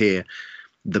America. But here,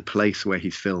 the place where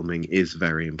he's filming is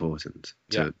very important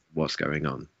to what's going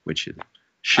on, which should...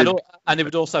 And it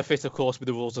would also fit, of course, with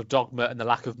the rules of Dogma and the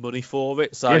lack of money for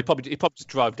it. So he probably just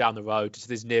drove down the road to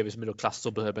his nearest middle-class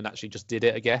suburb and actually just did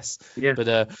it, I guess. Yeah. But,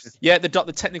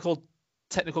 the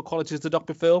technical qualities of the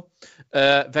Dogma film,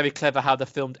 very clever how they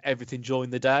filmed everything during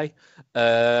the day.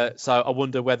 So I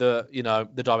wonder whether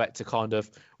the director kind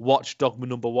of watched Dogma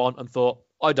number 1 and thought,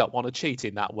 I don't want to cheat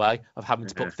in that way of having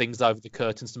to put things over the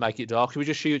curtains to make it dark. Should we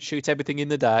just shoot everything in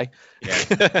the day?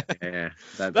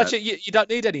 Actually, you don't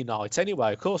need any night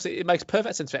anyway. Of course, it makes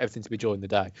perfect sense for everything to be during the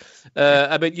day.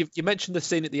 I mean, you mentioned the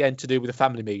scene at the end to do with the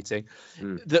family meeting.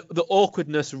 The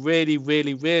awkwardness really,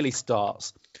 really, really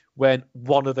starts when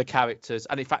one of the characters,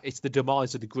 and in fact, it's the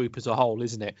demise of the group as a whole,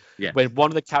 isn't it? Yes. When one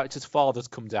of the characters' fathers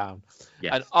come down.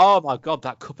 Yes. And oh my God,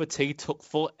 that cup of tea took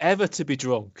forever to be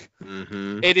drunk.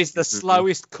 Mm-hmm. It is the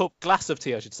slowest glass of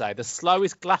tea, I should say. The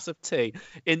slowest glass of tea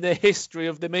in the history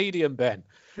of the medium, Ben.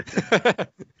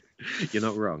 You're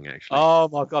not wrong, actually. Oh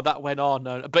my God, that went on,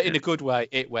 but in a good way.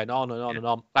 It went on and on and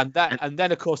on, and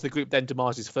then of course the group then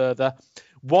demises further.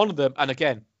 One of them, and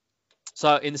again,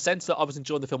 so in the sense that I was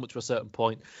enjoying the film up to a certain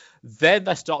point, then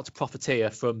they start to profiteer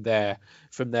from their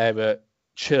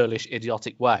churlish,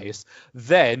 idiotic ways.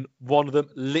 Then one of them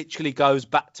literally goes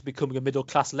back to becoming a middle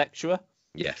class lecturer.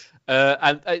 Yes.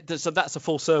 So that's a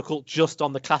full circle just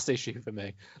on the class issue for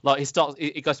me. Like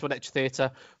he goes to a lecture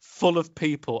theatre full of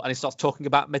people and he starts talking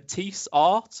about Matisse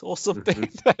art or something.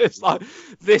 It's like,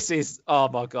 this is, oh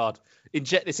my God,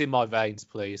 inject this in my veins,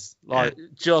 please. Like,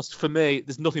 just for me,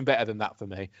 there's nothing better than that for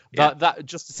me. That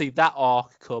just to see that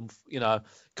arc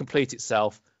complete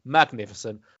itself,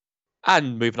 magnificent.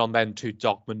 And moving on then to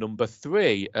Dogma number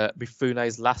 3,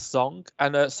 Mifune's last song.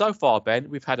 And so far, Ben,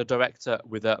 we've had a director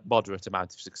with a moderate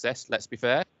amount of success, let's be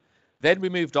fair. Then we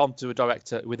moved on to a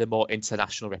director with a more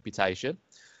international reputation.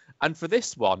 And for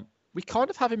this one, we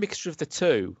kind of have a mixture of the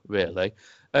two, really.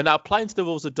 And now, playing to the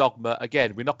rules of Dogma,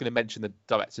 again, we're not going to mention the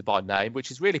director by name,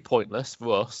 which is really pointless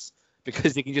for us,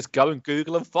 because you can just go and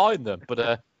Google and find them.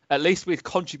 But at least we're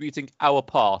contributing our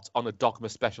part on a Dogma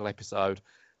special episode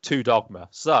to Dogma.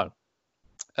 So,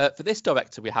 for this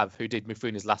director we have, who did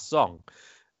Mifune's last song,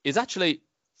 is actually,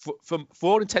 for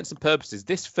all intents and purposes,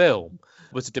 this film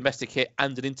was a domestic hit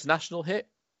and an international hit.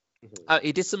 Mm-hmm.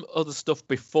 He did some other stuff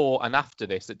before and after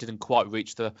this that didn't quite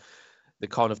reach the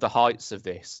kind of the heights of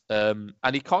this. And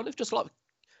he kind of just like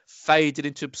faded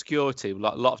into obscurity,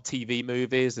 like a lot of TV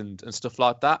movies and stuff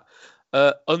like that,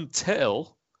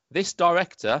 until this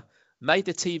director made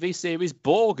the TV series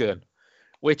Borgen,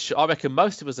 which I reckon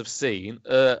most of us have seen,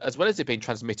 as well as it being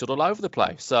transmitted all over the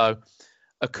place. So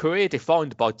a career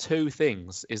defined by two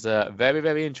things is very,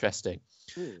 very interesting.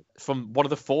 From one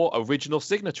of the 4 original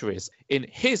signatories. In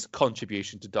his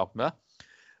contribution to Dogma,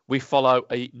 we follow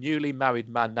a newly married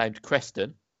man named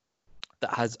Creston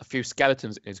that has a few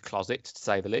skeletons in his closet, to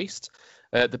say the least.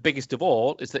 The biggest of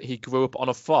all is that he grew up on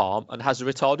a farm and has a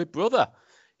retarded brother.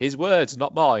 His words,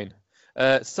 not mine.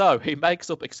 So he makes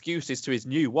up excuses to his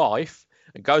new wife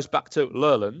and goes back to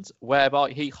Lurland,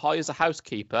 whereby he hires a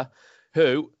housekeeper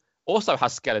who also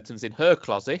has skeletons in her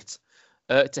closet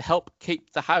to help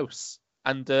keep the house.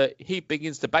 And he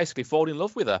begins to basically fall in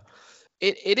love with her.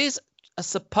 It is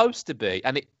supposed to be,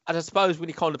 and I suppose when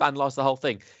you kind of analyse the whole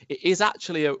thing, it is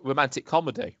actually a romantic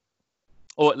comedy,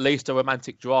 or at least a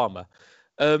romantic drama.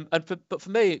 But for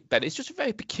me, Ben, it's just a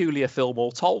very peculiar film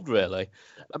all told, really.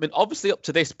 I mean, obviously up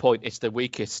to this point, it's the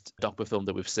weakest Dogma film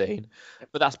that we've seen,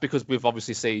 but that's because we've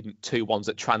obviously seen 2 ones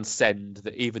that transcend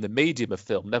even the medium of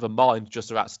film, never mind just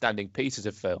their outstanding pieces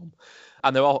of film.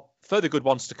 And there are further good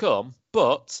ones to come,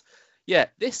 but yeah,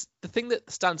 the thing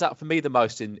that stands out for me the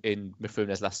most in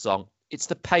Mifune's last song, it's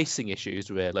the pacing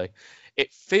issues, really.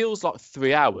 It feels like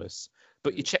 3 hours,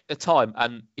 but you check the time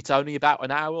and it's only about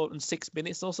an hour and 6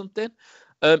 minutes or something.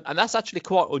 And that's actually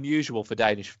quite unusual for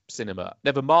Danish cinema,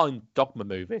 never mind Dogma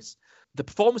movies. The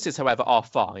performances, however, are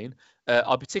fine.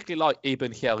 I particularly like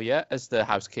Iben Hjelje as the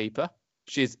housekeeper.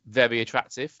 She's very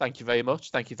attractive. Thank you very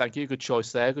much. Thank you. Good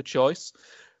choice there. Good choice.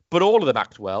 But all of them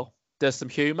act well. There's some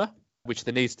humour, which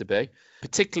there needs to be,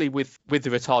 particularly with the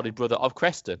retarded brother of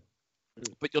Creston.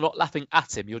 But you're not laughing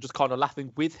at him, you're just kind of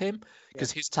laughing with him,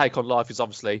 because his take on life is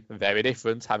obviously very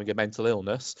different, having a mental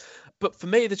illness. But for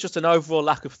me, there's just an overall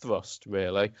lack of thrust,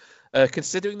 really.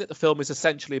 Considering that the film is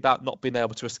essentially about not being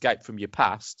able to escape from your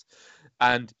past,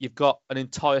 and you've got an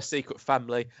entire secret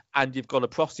family, and you've got a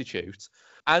prostitute,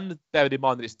 and bearing in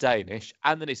mind that it's Danish,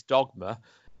 and then it's Dogma,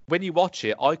 when you watch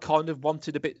it, I kind of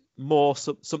wanted a bit more,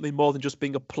 something more than just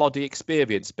being a ploddy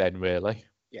experience, Ben, really.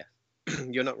 Yeah,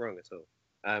 you're not wrong at all.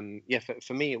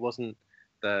 For me, it wasn't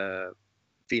the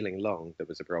feeling long that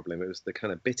was a problem. It was the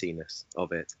kind of bittiness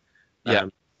of it.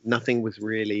 Nothing was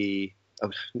really...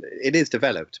 It is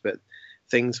developed, but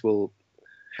things will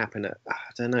happen at... I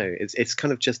don't know. It's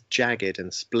kind of just jagged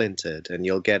and splintered, and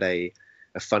you'll get a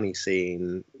funny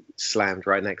scene slammed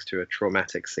right next to a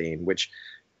traumatic scene, which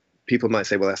people might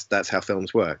say, well, that's how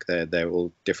films work. They're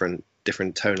all different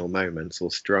tonal moments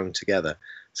all strung together.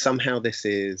 Somehow this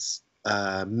is...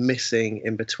 missing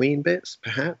in between bits,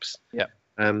 perhaps.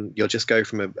 You'll just go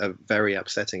from a very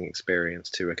upsetting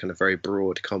experience to a kind of very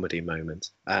broad comedy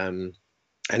moment. And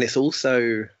it's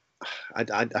also,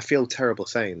 I feel terrible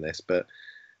saying this, but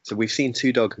so we've seen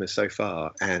 2 Dogmas so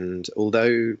far, and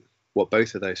although what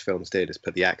both of those films did is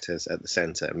put the actors at the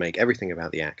center and make everything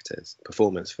about the actors,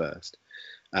 performance first.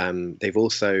 They've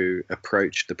also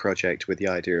approached the project with the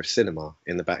idea of cinema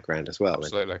in the background as well.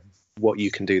 Absolutely. And what you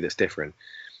can do that's different.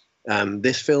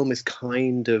 This film is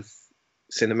kind of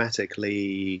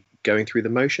cinematically going through the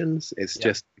motions. It's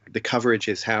just the coverage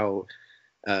is how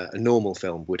a normal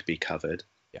film would be covered.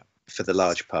 Yeah. For the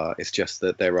large part, it's just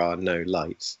that there are no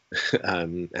lights,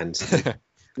 and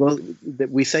well,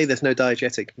 we say there's no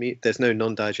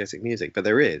non-diegetic music, but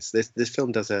there is. This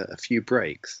film does a few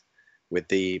breaks with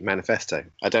the manifesto.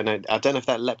 I don't know if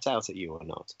that leapt out at you or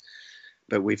not,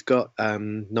 but we've got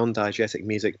non-diegetic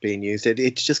music being used.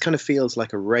 It just kind of feels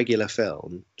like a regular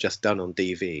film, just done on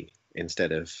DV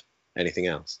instead of anything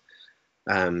else.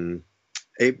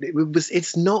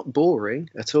 It's not boring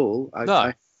at all.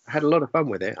 I had a lot of fun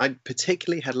with it. I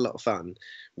particularly had a lot of fun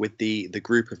with the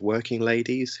group of working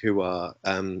ladies who are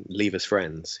Lever's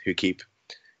friends, who keep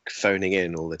phoning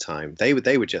in all the time. They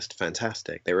were just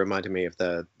fantastic. They reminded me of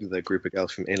the group of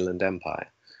girls from Inland Empire.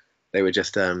 They were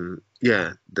just the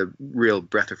real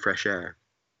breath of fresh air.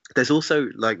 There's also,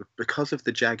 like, because of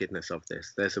the jaggedness of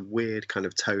this, there's a weird kind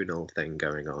of tonal thing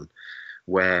going on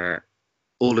where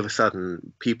all of a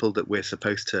sudden people that we're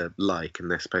supposed to like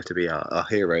and they're supposed to be our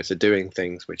heroes are doing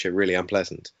things which are really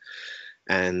unpleasant.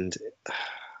 And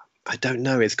I don't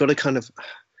know, it hasn't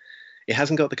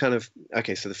got the kind of,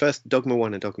 okay, so the first Dogma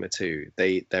 1 and Dogma 2,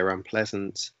 they're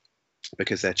unpleasant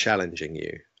because they're challenging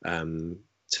you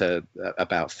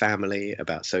about family,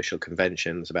 about social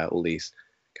conventions, about all these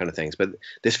kind of things. But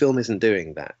this film isn't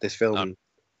doing that. This film, no.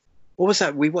 What was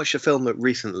that? We watched a film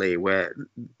recently where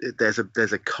there's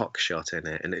a cock shot in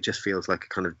it, and it just feels like a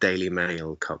kind of Daily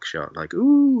Mail cock shot. Like,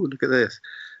 ooh, look at this.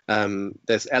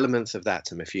 There's elements of that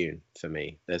to Mifune for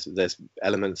me. There's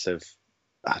elements of,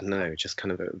 I don't know, just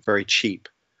kind of a very cheap,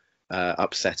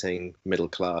 upsetting middle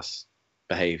class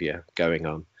behavior going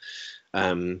on.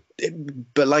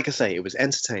 But like I say, it was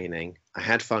entertaining. I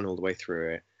had fun all the way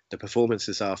through it. The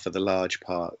performances are, for the large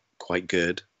part, quite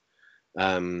good.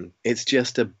 It's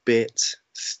just a bit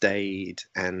staid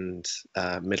and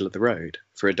middle of the road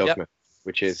for a Dogma,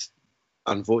 which is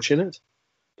unfortunate.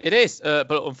 It is,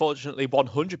 but unfortunately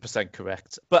 100%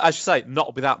 correct. But as you say,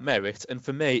 not without merit. And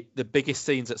for me, the biggest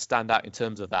scenes that stand out in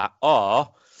terms of that are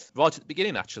right at the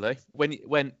beginning, actually,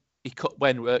 when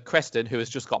Creston, who has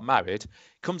just got married,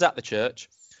 comes out the church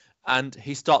and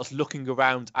he starts looking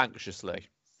around anxiously.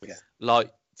 Yeah.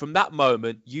 Like, from that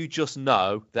moment, you just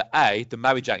know that A, the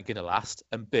marriage ain't going to last,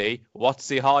 and B, what's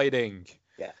he hiding?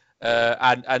 Yeah.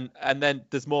 And then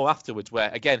there's more afterwards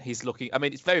where, again, he's looking. I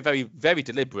mean, it's very, very, very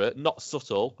deliberate, not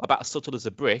subtle, about as subtle as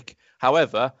a brick.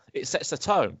 However, it sets the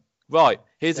tone. Right,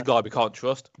 here's a guy we can't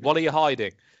trust. What are you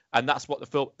hiding? And that's what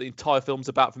the entire film's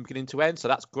about from beginning to end. So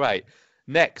that's great.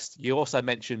 Next, you also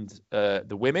mentioned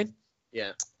the women.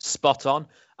 Yeah. Spot on.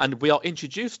 And we are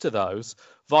introduced to those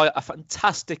via a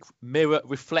fantastic mirror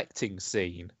reflecting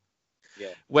scene. Yeah.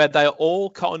 Where they're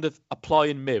all kind of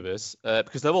applying mirrors,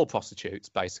 because they're all prostitutes,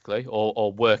 basically,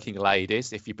 or working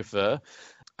ladies, if you prefer.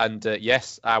 And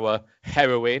yes, our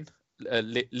heroine,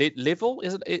 Livel,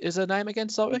 is her name again?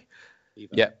 Sorry.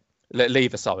 Lever. Yeah.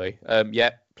 Lever, sorry.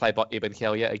 Yeah, played by Ibn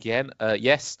Khelya again.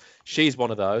 Yes, she's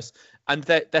one of those. And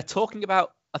they're talking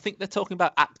about, I think they're talking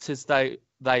about actors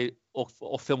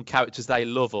or film characters they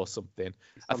love or something.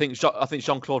 I think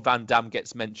Jean-Claude Van Damme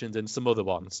gets mentioned and some other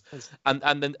ones.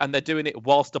 And they're doing it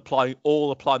whilst applying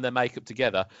their makeup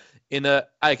together in a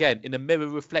mirror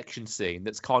reflection scene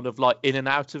that's kind of like in and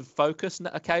out of focus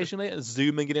occasionally and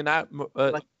zooming in and out.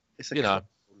 It's a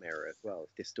mirror as well.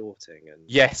 It's distorting and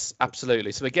yes,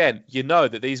 absolutely. So again, you know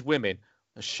that these women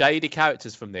are shady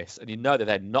characters from this, and you know that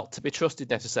they're not to be trusted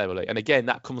necessarily. And again,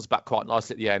 that comes back quite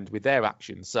nicely at the end with their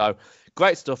actions. So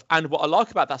great stuff. And what I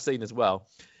like about that scene as well,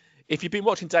 if you've been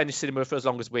watching Danish cinema for as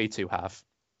long as we two have,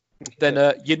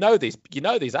 then you know these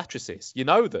actresses, you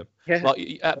know them. Yeah.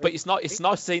 But it's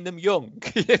nice seeing them young.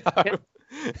 You know?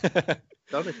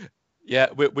 Yeah. Yeah,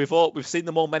 we've seen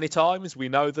them all many times. We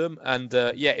know them, and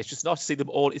it's just nice to see them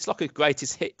all. It's like a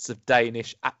greatest hits of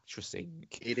Danish actressing.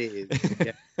 It is.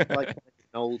 Yeah. Like an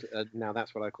old. Now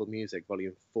that's what I call music.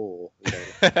 Volume 4.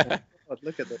 God,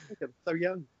 look at them. So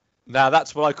young. Now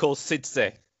that's what I call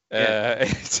Sidse. Yeah.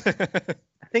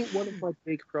 I think one of my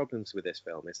big problems with this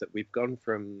film is that we've gone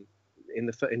from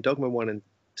in Dogma 1 and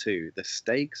 2, the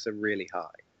stakes are really high.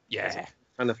 Yeah. There's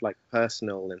kind of like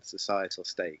personal and societal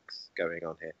stakes going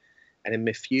on here. And in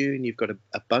Mifune, you've got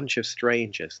a bunch of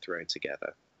strangers thrown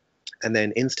together. And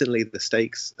then instantly the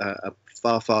stakes are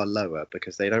far, far lower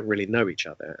because they don't really know each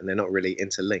other and they're not really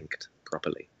interlinked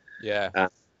properly. Yeah.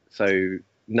 So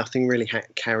nothing really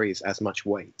carries as much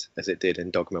weight as it did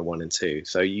in Dogma 1 and 2.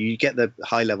 So you get the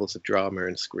high levels of drama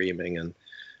and screaming and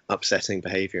upsetting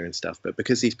behavior and stuff, but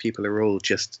because these people are all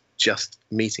just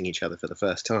meeting each other for the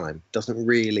first time, doesn't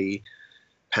really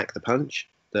pack the punch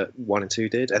that 1 and 2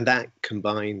 did. And that,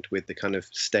 combined with the kind of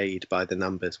stayed by the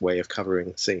numbers way of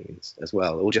covering scenes as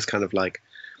well, all just kind of like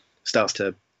starts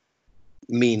to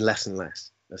mean less and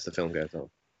less as the film goes on.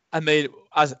 I mean,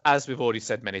 as we've already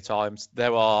said many times,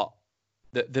 there are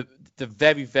the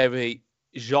very, very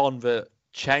genre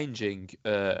changing,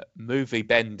 movie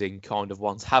bending kind of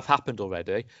ones have happened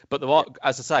already, but there are,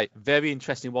 as I say, very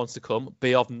interesting ones to come.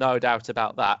 Be of no doubt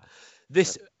about that.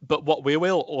 But what we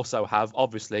will also have,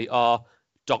 obviously, are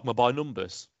Dogma by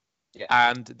numbers,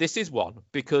 and this is one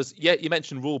because you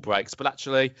mentioned rule breaks, but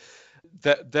actually,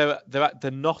 they're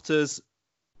not as,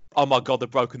 oh my god, they've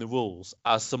broken the rules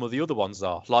as some of the other ones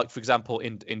are. Like, for example,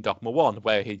 in Dogma 1,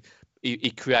 where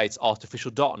he creates artificial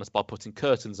darkness by putting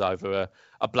curtains over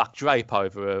a black drape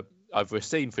over a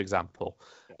scene, for example.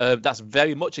 That's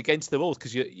very much against the rules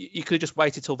because you could have just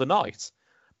waited till the night.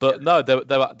 But no,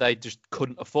 they just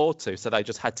couldn't afford to, so they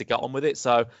just had to get on with it.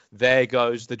 So there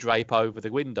goes the drape over the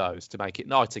windows to make it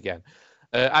night again.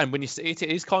 And when you see it, it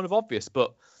is kind of obvious,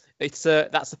 but it's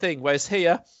that's the thing. Whereas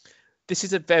here, this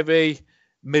is a very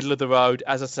middle of the road,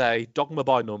 as I say, Dogma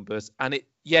by numbers, and the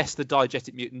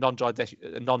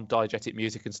non-diegetic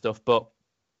music and stuff, but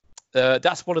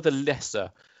that's one of the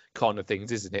lesser kind of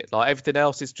things, isn't it? Like everything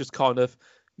else is just kind of,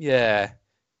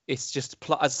 it's just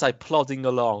as I say, plodding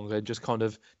along and just kind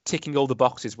of ticking all the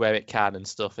boxes where it can and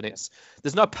stuff. And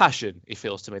there's no passion, it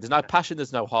feels to me. There's no passion,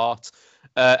 there's no heart.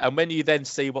 And when you then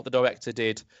see what the director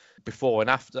did before and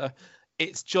after,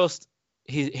 it's just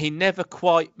he never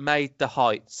quite made the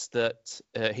heights that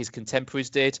his contemporaries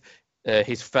did,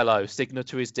 his fellow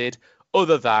signatories did,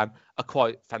 other than a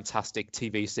quite fantastic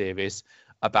TV series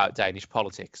about Danish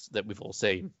politics that we've all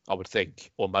seen, I would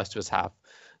think, or most of us have.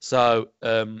 So,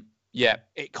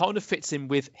 it kind of fits in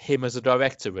with him as a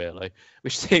director, really,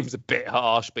 which seems a bit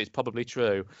harsh, but it's probably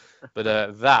true. But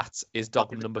that is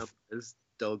Dogma number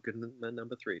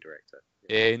 3 director.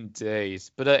 Indeed.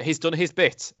 But he's done his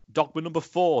bit. Dogma number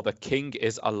 4, The King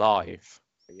is Alive.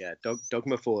 Yeah,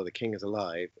 Dogma 4, The King is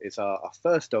Alive, is our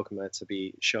first Dogma to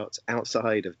be shot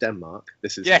outside of Denmark.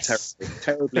 This is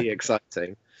terribly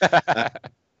exciting.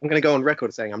 I'm going to go on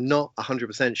record saying I'm not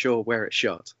 100% sure where it's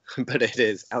shot, but it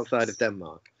is outside of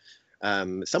Denmark.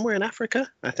 Somewhere in Africa,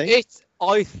 I think.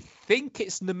 I think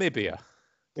it's Namibia.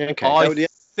 Okay. I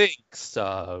think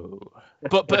so.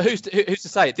 But who's to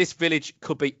say? This village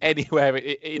could be anywhere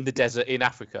in the desert in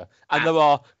Africa, and there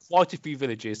are quite a few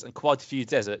villages and quite a few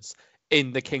deserts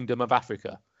in the Kingdom of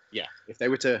Africa. Yeah, if they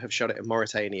were to have shot it in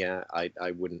Mauritania, I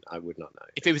would not know.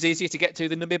 If it was easier to get to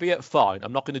than Namibia, fine.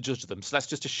 I'm not going to judge them. So let's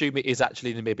just assume it is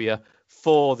actually Namibia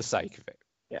for the sake of it.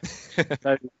 Yeah.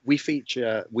 So we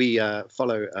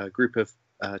follow a group of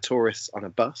tourists on a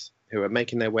bus who are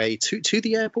making their way to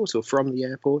the airport or from the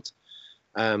airport.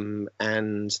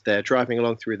 And they're driving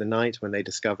along through the night when they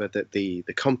discover that the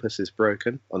compass is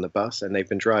broken on the bus and they've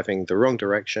been driving the wrong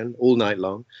direction all night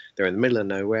long. They're in the middle of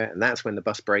nowhere, and that's when the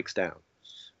bus breaks down.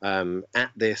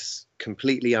 At this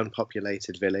completely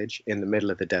unpopulated village in the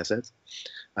middle of the desert.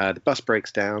 The bus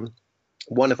breaks down.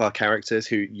 One of our characters,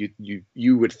 who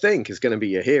you would think is going to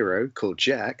be a hero, called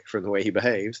Jack, from the way he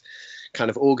behaves, kind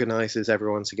of organizes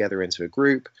everyone together into a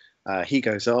group. He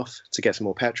goes off to get some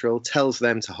more petrol, tells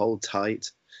them to hold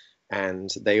tight, and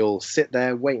they all sit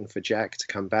there waiting for Jack to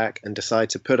come back and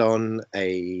decide to put on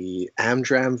a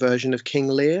Amdram version of King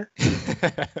Lear,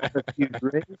 have a few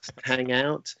drinks, hang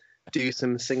out, do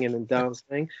some singing and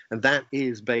dancing, and that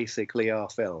is basically our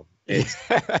film. It's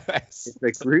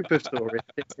a group of tourists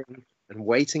sitting and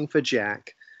waiting for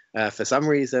Jack. For some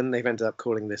reason, they've ended up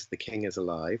calling this The King is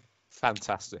Alive.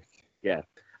 Fantastic. Yeah.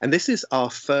 And this is our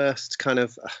first kind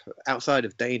of, outside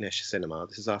of Danish cinema,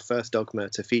 this is our first Dogma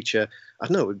to feature, I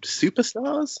don't know,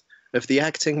 superstars of the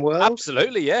acting world.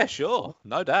 Absolutely, yeah, sure.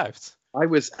 No doubt. I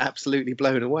was absolutely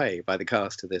blown away by the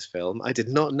cast of this film. I did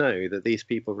not know that these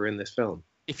people were in this film.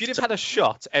 If you'd have had a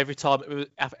shot every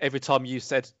time you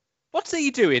said, "What's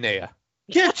he doing here?"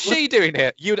 Yeah, what's she doing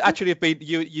here? You'd actually have been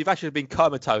you've actually been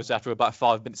comatose after about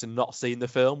 5 minutes and not seen the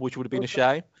film, which would have been a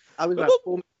shame. I was about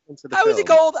 4 minutes into the film. How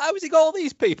has he got all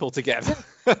these people together?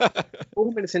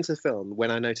 4 minutes into the film,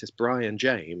 when I noticed Brian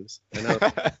James, and I was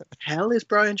like, what the hell is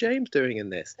Brian James doing in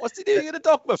this? What's he doing in a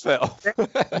Dogma film?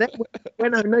 then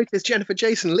when I noticed Jennifer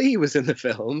Jason Leigh was in the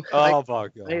film, oh my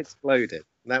god, I exploded.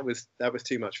 That was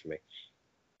too much for me.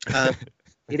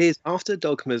 It is after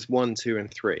Dogmas 1, 2,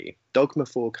 and 3. Dogma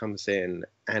 4 comes in,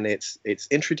 and it's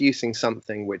introducing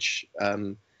something which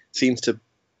seems to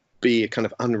be a kind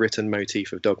of unwritten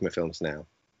motif of Dogma films now,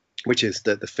 which is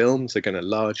that the films are going to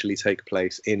largely take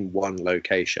place in one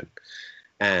location.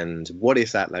 And what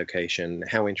is that location?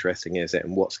 How interesting is it?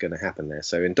 And what's going to happen there?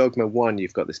 So in Dogma 1,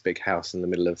 you've got this big house in the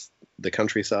middle of the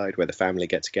countryside where the family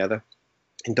get together.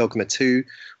 In Dogma 2,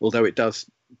 although it does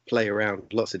play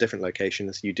around lots of different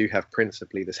locations, you do have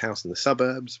principally this house in the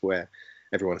suburbs where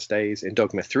everyone stays. In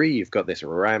Dogma 3, you've got this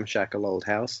ramshackle old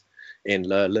house in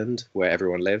Lurland where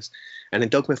everyone lives. And in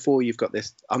Dogma 4, you've got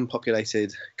this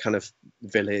unpopulated kind of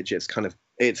village. It's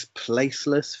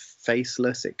placeless,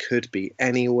 faceless. It could be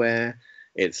anywhere.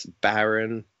 It's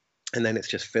barren, and then it's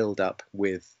just filled up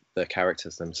with the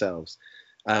characters themselves.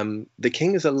 The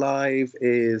King is Alive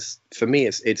is, for me,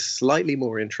 it's slightly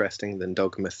more interesting than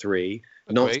Dogma 3.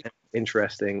 Agreed. Not as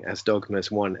interesting as Dogmas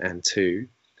 1 and 2.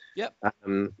 Yep.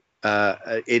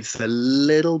 It's a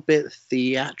little bit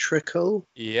theatrical.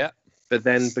 Yeah. But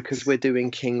then because we're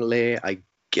doing King Lear, I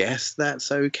guess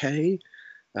that's okay.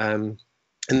 And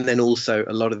then also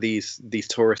a lot of these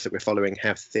tourists that we're following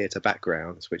have theatre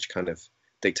backgrounds, which kind of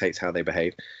dictates how they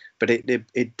behave. But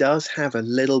it does have a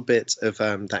little bit of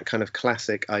that kind of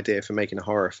classic idea for making a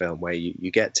horror film where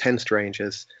you get 10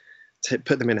 strangers, to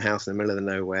put them in a house in the middle of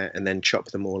nowhere and then chop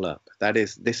them all up.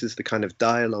 This is the kind of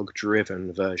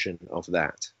dialogue-driven version of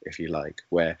that, if you like,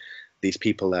 where these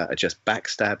people are just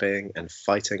backstabbing and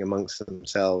fighting amongst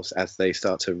themselves as they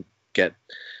start to get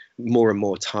more and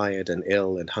more tired and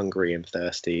ill and hungry and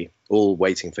thirsty, all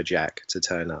waiting for Jack to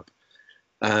turn up.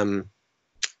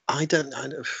 I don't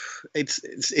know.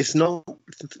 It's not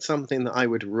something that I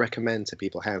would recommend to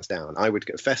people, hands down. I would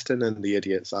get Festen and the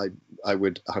Idiots. I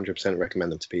would 100%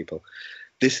 recommend them to people.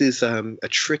 This is a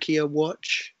trickier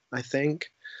watch, I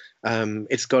think.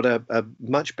 It's got a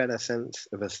much better sense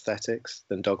of aesthetics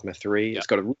than Dogma 3. Yeah. It's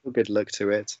got a real good look to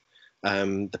it.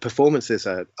 The performances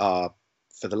are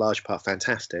for the large part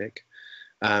fantastic.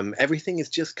 Everything is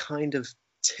just kind of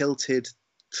tilted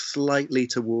slightly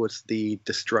towards the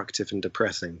destructive and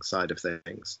depressing side of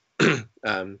things,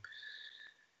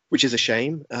 which is a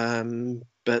shame.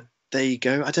 But there you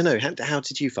go. I don't know. How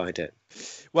did you find it?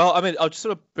 Well, I mean, I'll just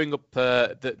sort of bring up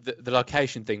the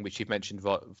location thing, which you've mentioned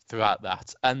throughout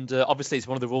that. And obviously, it's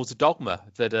one of the rules of Dogma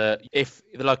that if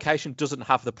the location doesn't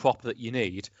have the prop that you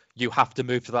need, you have to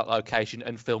move to that location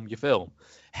and film your film.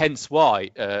 Hence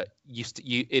why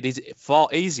it is far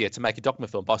easier to make a Dogma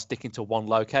film by sticking to one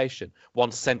location,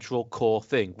 one central core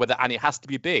thing, and it has to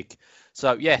be big.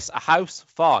 So, yes, a house,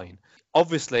 fine.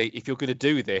 Obviously, if you're going to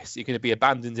do this, you're going to be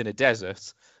abandoned in a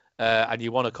desert. And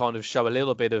you want to kind of show a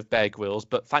little bit of Bear Grylls,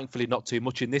 but thankfully not too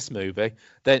much in this movie,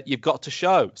 then you've got to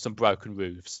show some broken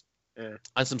roofs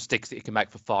and some sticks that you can make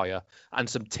for fire and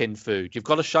some tin food. You've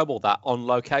got to show all that on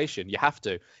location. You have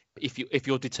to, if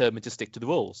you're determined to stick to the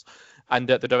rules. And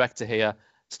the director here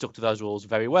stuck to those rules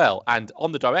very well. And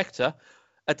on the director,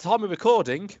 at the time of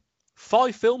recording,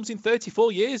 5 films in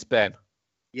 34 years, Ben.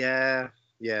 Yeah.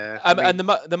 Yeah, and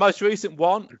the most recent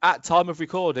one at time of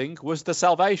recording was The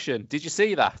Salvation. Did you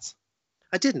see that?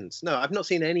 I didn't. No, I've not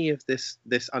seen any of this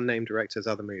unnamed director's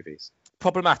other movies.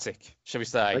 Problematic, shall we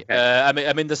say? Okay.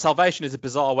 I mean, The Salvation is a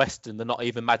bizarre western that not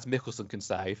even Mads Mikkelsen can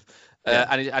save,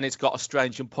 and it's got a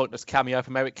strange and pointless cameo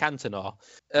from Eric Cantona,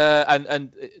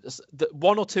 and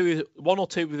one or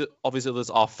two of his others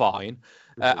are fine,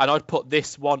 and I'd put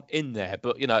this one in there.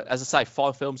 But as I say,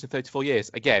 5 films in 34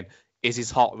 years. Again. Is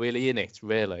his heart really in it,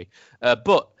 really?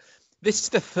 But this is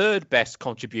the 3rd best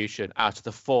contribution out of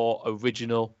the 4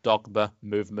 original Dogma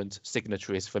movement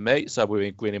signatories for me, so we're in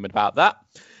agreement about that.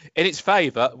 In its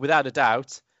favour, without a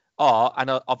doubt, and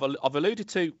I've alluded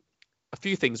to a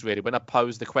few things really when I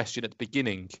posed the question at the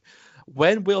beginning.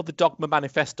 When will the Dogma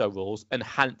Manifesto rules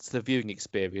enhance the viewing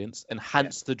experience,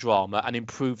 enhance the drama, and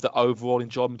improve the overall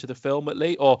enjoyment of the film at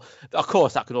least? Or, of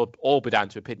course, that can all be down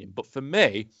to opinion. But for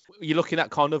me, you're looking at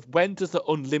kind of when does the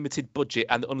unlimited budget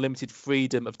and the unlimited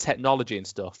freedom of technology and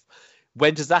stuff,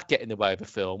 when does that get in the way of a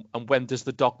film? And when does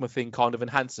the Dogma thing kind of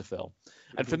enhance the film?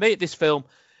 Mm-hmm. And for me, this film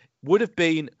would have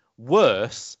been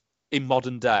worse in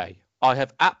modern day. I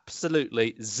have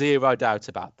absolutely zero doubt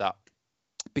about that.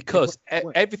 Because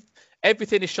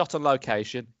everything is shot on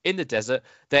location in the desert.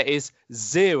 There is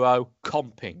zero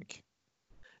comping.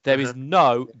 There is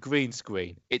no green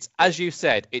screen. It's, as you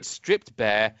said, it's stripped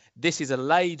bare. This is a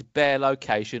laid bare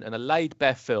location and a laid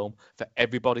bare film for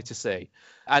everybody to see.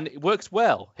 And it works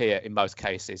well here in most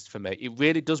cases for me. It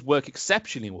really does work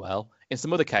exceptionally well in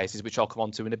some other cases, which I'll come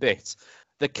on to in a bit.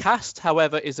 The cast,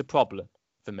 however, is a problem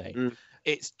for me.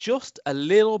 It's just a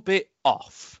little bit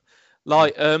off.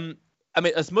 Like, I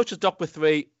mean, as much as Dogma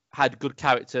 3 had good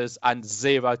characters and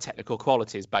zero technical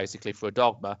qualities, basically, for a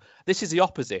Dogma, this is the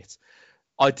opposite.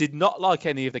 I did not like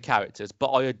any of the characters,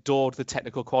 but I adored the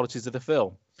technical qualities of the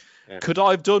film. Yeah. Could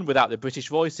I have done without the British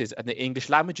voices and the English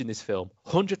language in this film?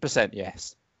 100%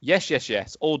 yes.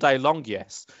 Yes. All day long,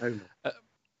 yes. Oh,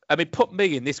 I mean, put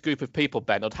me in this group of people,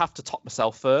 Ben. I'd have to top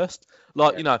myself first.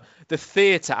 Like, Yeah. you know, the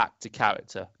theatre actor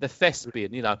character, the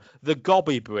thespian, you know, the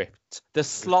gobby Brit, the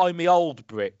slimy old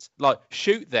Brit. Like,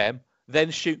 shoot them,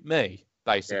 then shoot me,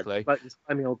 basically. but the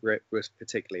slimy old Brit was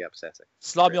particularly upsetting.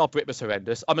 Slimy old Brit was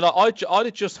horrendous. I mean, I'd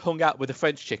have just hung out with the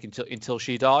French chick until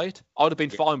she died. I'd have been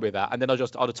fine with that, and then I'd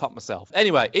have topped myself.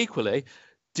 Anyway, equally,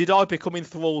 did I become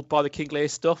enthralled by the King Lear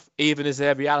stuff, even as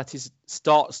their reality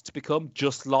starts to become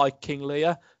just like King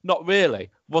Lear? Not really.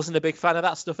 Wasn't a big fan of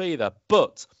that stuff either.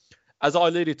 But, as I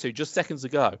alluded to just seconds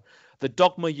ago, the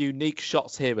Dogma unique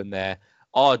shots here and there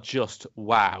are just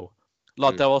wow.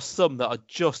 Like, there are some that are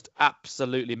just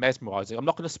absolutely mesmerising. I'm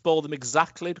not going to spoil them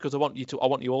exactly because I want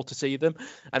you all to see them.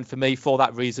 And for me, for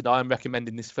that reason, I am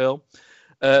recommending this film.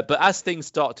 But as things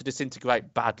start to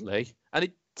disintegrate badly, and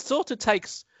it sort of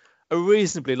takes a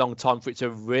reasonably long time for it to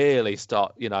really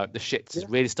start, you know, the shit to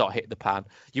really start hitting the pan.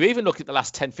 You even look at the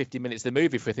last 10, 15 minutes of the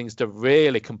movie for things to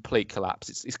really complete collapse.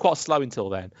 It's quite slow until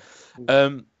then.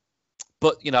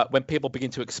 But, you know, when people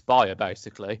begin to expire,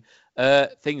 basically,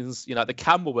 things, you know, the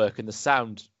camera work and the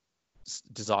sound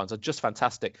designs are just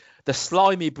fantastic. The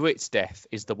slimy Brit's death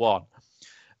is the one.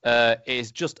 It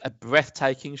is just a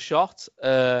breathtaking shot.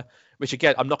 Which,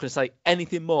 again, I'm not going to say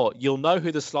anything more. You'll know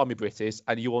who the slimy Brit is,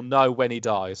 and you will know when he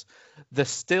dies. The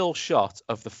still shot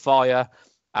of the fire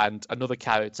and another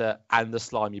character and the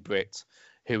slimy Brit,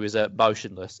 who is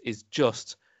motionless, is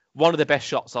just one of the best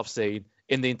shots I've seen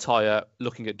in the entire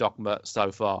looking at Dogma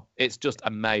so far. It's just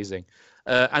amazing.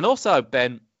 And also,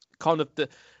 Ben, kind of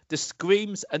the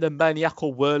screams and the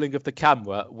maniacal whirling of the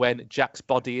camera when Jack's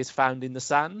body is found in the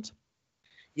sand.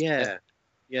 Yeah,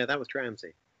 that was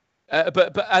Ramsey.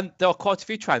 But there are quite a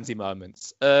few transy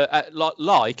moments,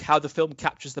 like how the film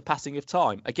captures the passing of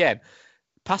time. Again,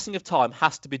 passing of time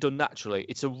has to be done naturally.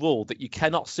 It's a rule that you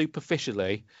cannot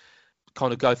superficially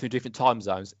kind of go through different time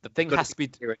zones. The thing has to be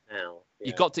here now. Yeah.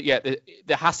 You got to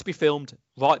there has to be filmed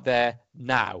right there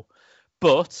now.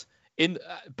 But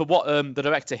what the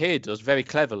director here does very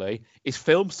cleverly is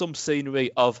film some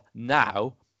scenery of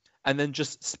now, and then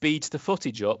just speeds the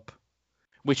footage up,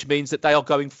 which means that they are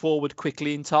going forward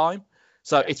quickly in time.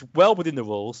 So it's well within the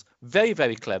rules, very,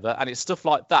 very clever, and it's stuff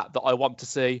like that I want to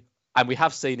see, and we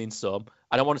have seen in some,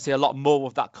 and I want to see a lot more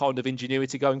of that kind of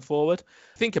ingenuity going forward.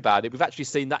 Think about it, we've actually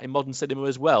seen that in modern cinema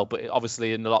as well, but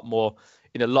obviously in a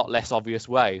lot less obvious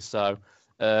ways. So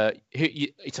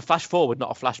it's a flash forward,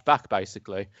 not a flash back,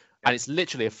 basically. And it's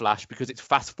literally a flash because it's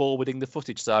fast forwarding the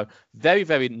footage. So very,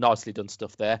 very nicely done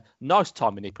stuff there. Nice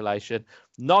time manipulation.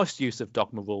 Nice use of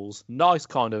Dogma rules. Nice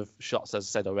kind of shots, as I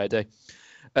said already.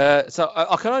 So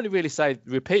I can only really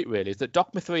repeat, is that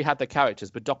Dogma 3 had the characters,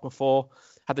 but Dogma 4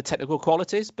 had the technical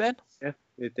qualities, Ben? Yeah,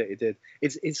 it did.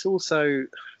 It's also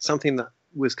something that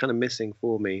was kind of missing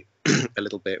for me a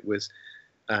little bit was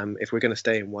if we're going to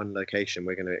stay in one location,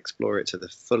 we're going to explore it to the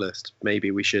fullest.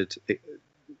 Maybe we should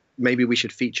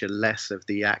feature less of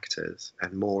the actors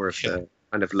and more of the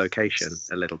kind of location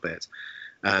a little bit,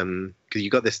 because you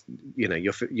got this, you know,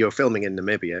 you're filming in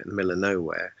Namibia in the middle of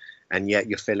nowhere, and yet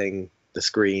you're filling the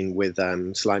screen with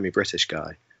slimy British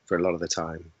guy for a lot of the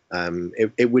time.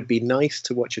 It would be nice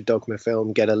to watch a Dogma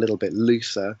film get a little bit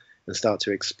looser and start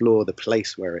to explore the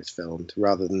place where it's filmed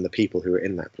rather than the people who are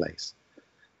in that place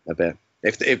a bit.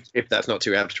 If that's not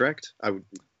too abstract, I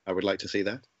would like to see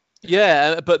that.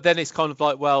 Yeah, but then it's kind of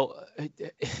like, well,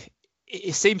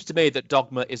 it seems to me that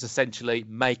Dogma is essentially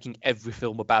making every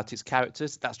film about its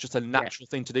characters. That's just a natural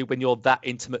thing to do when you're that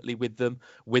intimately with them,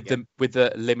 with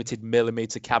the limited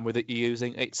millimeter camera that you're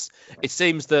using. It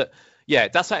seems that,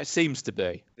 that's how it seems to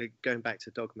be. Going back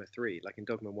to Dogma 3, like in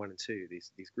Dogma 1 and 2,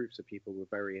 these groups of people were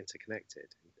very interconnected.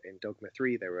 In Dogma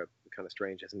 3, they were kind of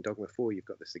strangers. In Dogma 4, you've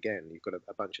got this again. You've got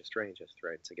a bunch of strangers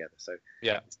thrown together. So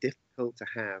it's difficult to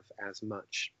have as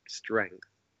much strength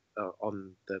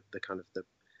on the kind of the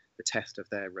test of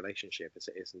their relationship as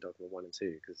it is in Dogma 1 and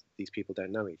 2, because these people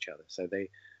don't know each other. So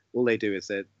all they do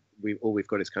is we've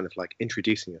got is kind of like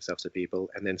introducing yourself to people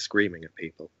and then screaming at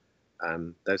people.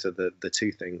 Those are the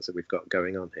two things that we've got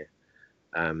going on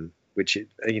here, which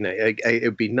it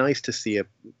would be nice to see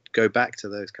go back to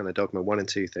those kind of Dogma 1 and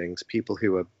 2 things, people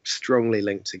who are strongly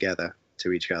linked together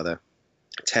to each other,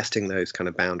 testing those kind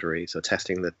of boundaries or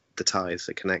testing the ties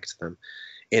that connect them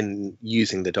in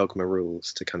using the Dogma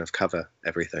rules to kind of cover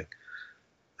everything.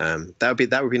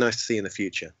 That would be nice to see in the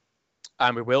future.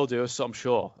 And we will do, so I'm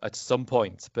sure, at some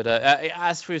point. But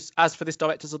as for this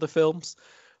director's other films,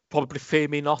 probably Fear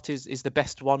Me Not is the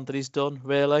best one that he's done,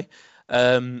 really.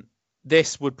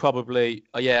 This would probably,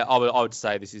 I would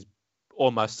say this is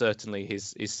almost certainly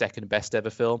his second best ever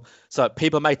film. So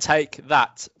people may take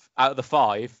that out of the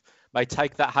 5, may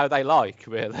take that how they like,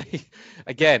 really.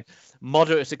 Again,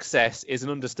 moderate success is an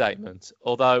understatement.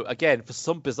 Although, again, for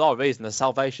some bizarre reason, The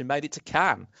Salvation made it to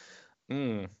Cannes.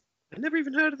 I've never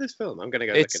even heard of this film. I'm going to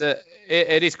go look at it.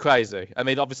 It is crazy. I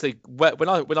mean, obviously, when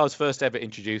I was first ever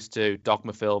introduced to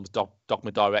Dogme films,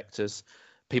 Dogme directors,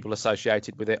 people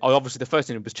associated with it, obviously the first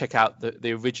thing was check out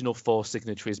the original 4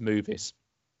 signatories movies.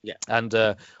 Yeah. And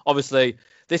obviously,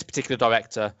 this particular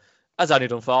director has only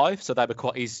done 5, so they were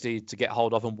quite easy to get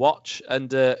hold of and watch.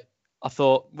 And I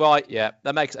thought, right, yeah,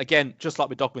 that makes, again, just like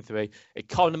with Dogma 3, it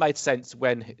kind of made sense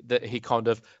when he kind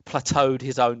of plateaued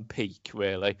his own peak,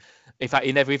 really. In fact,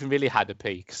 he never even really had a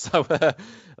peak. So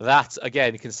that,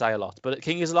 again, can say a lot. But at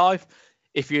King is Alive,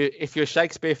 if you're a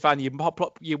Shakespeare fan, you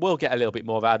will get a little bit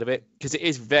more out of it, because it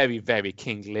is very, very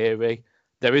King Leary.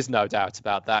 There is no doubt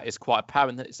about that. It's quite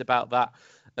apparent that it's about that.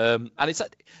 And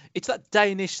it's that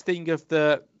Danish thing of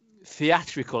the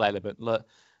theatrical element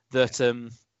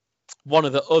that one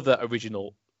of the other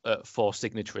original 4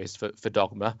 signatories for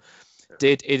Dogma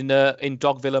did in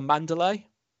Dogville and Mandalay.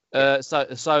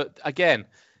 So again,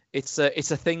 it's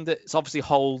a thing that obviously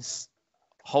holds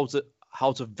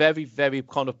a very, very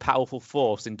kind of powerful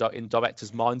force in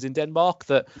directors' minds in Denmark.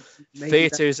 That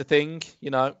theatre is a thing,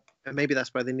 And maybe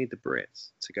that's why they need the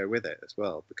Brits to go with it as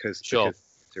well, because sure.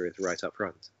 theatre is right up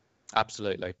front.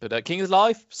 Absolutely. But King is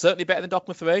Alive, certainly better than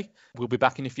Dogma 3. We'll be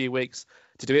back in a few weeks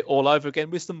to do it all over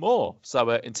again with some more. So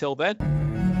until then.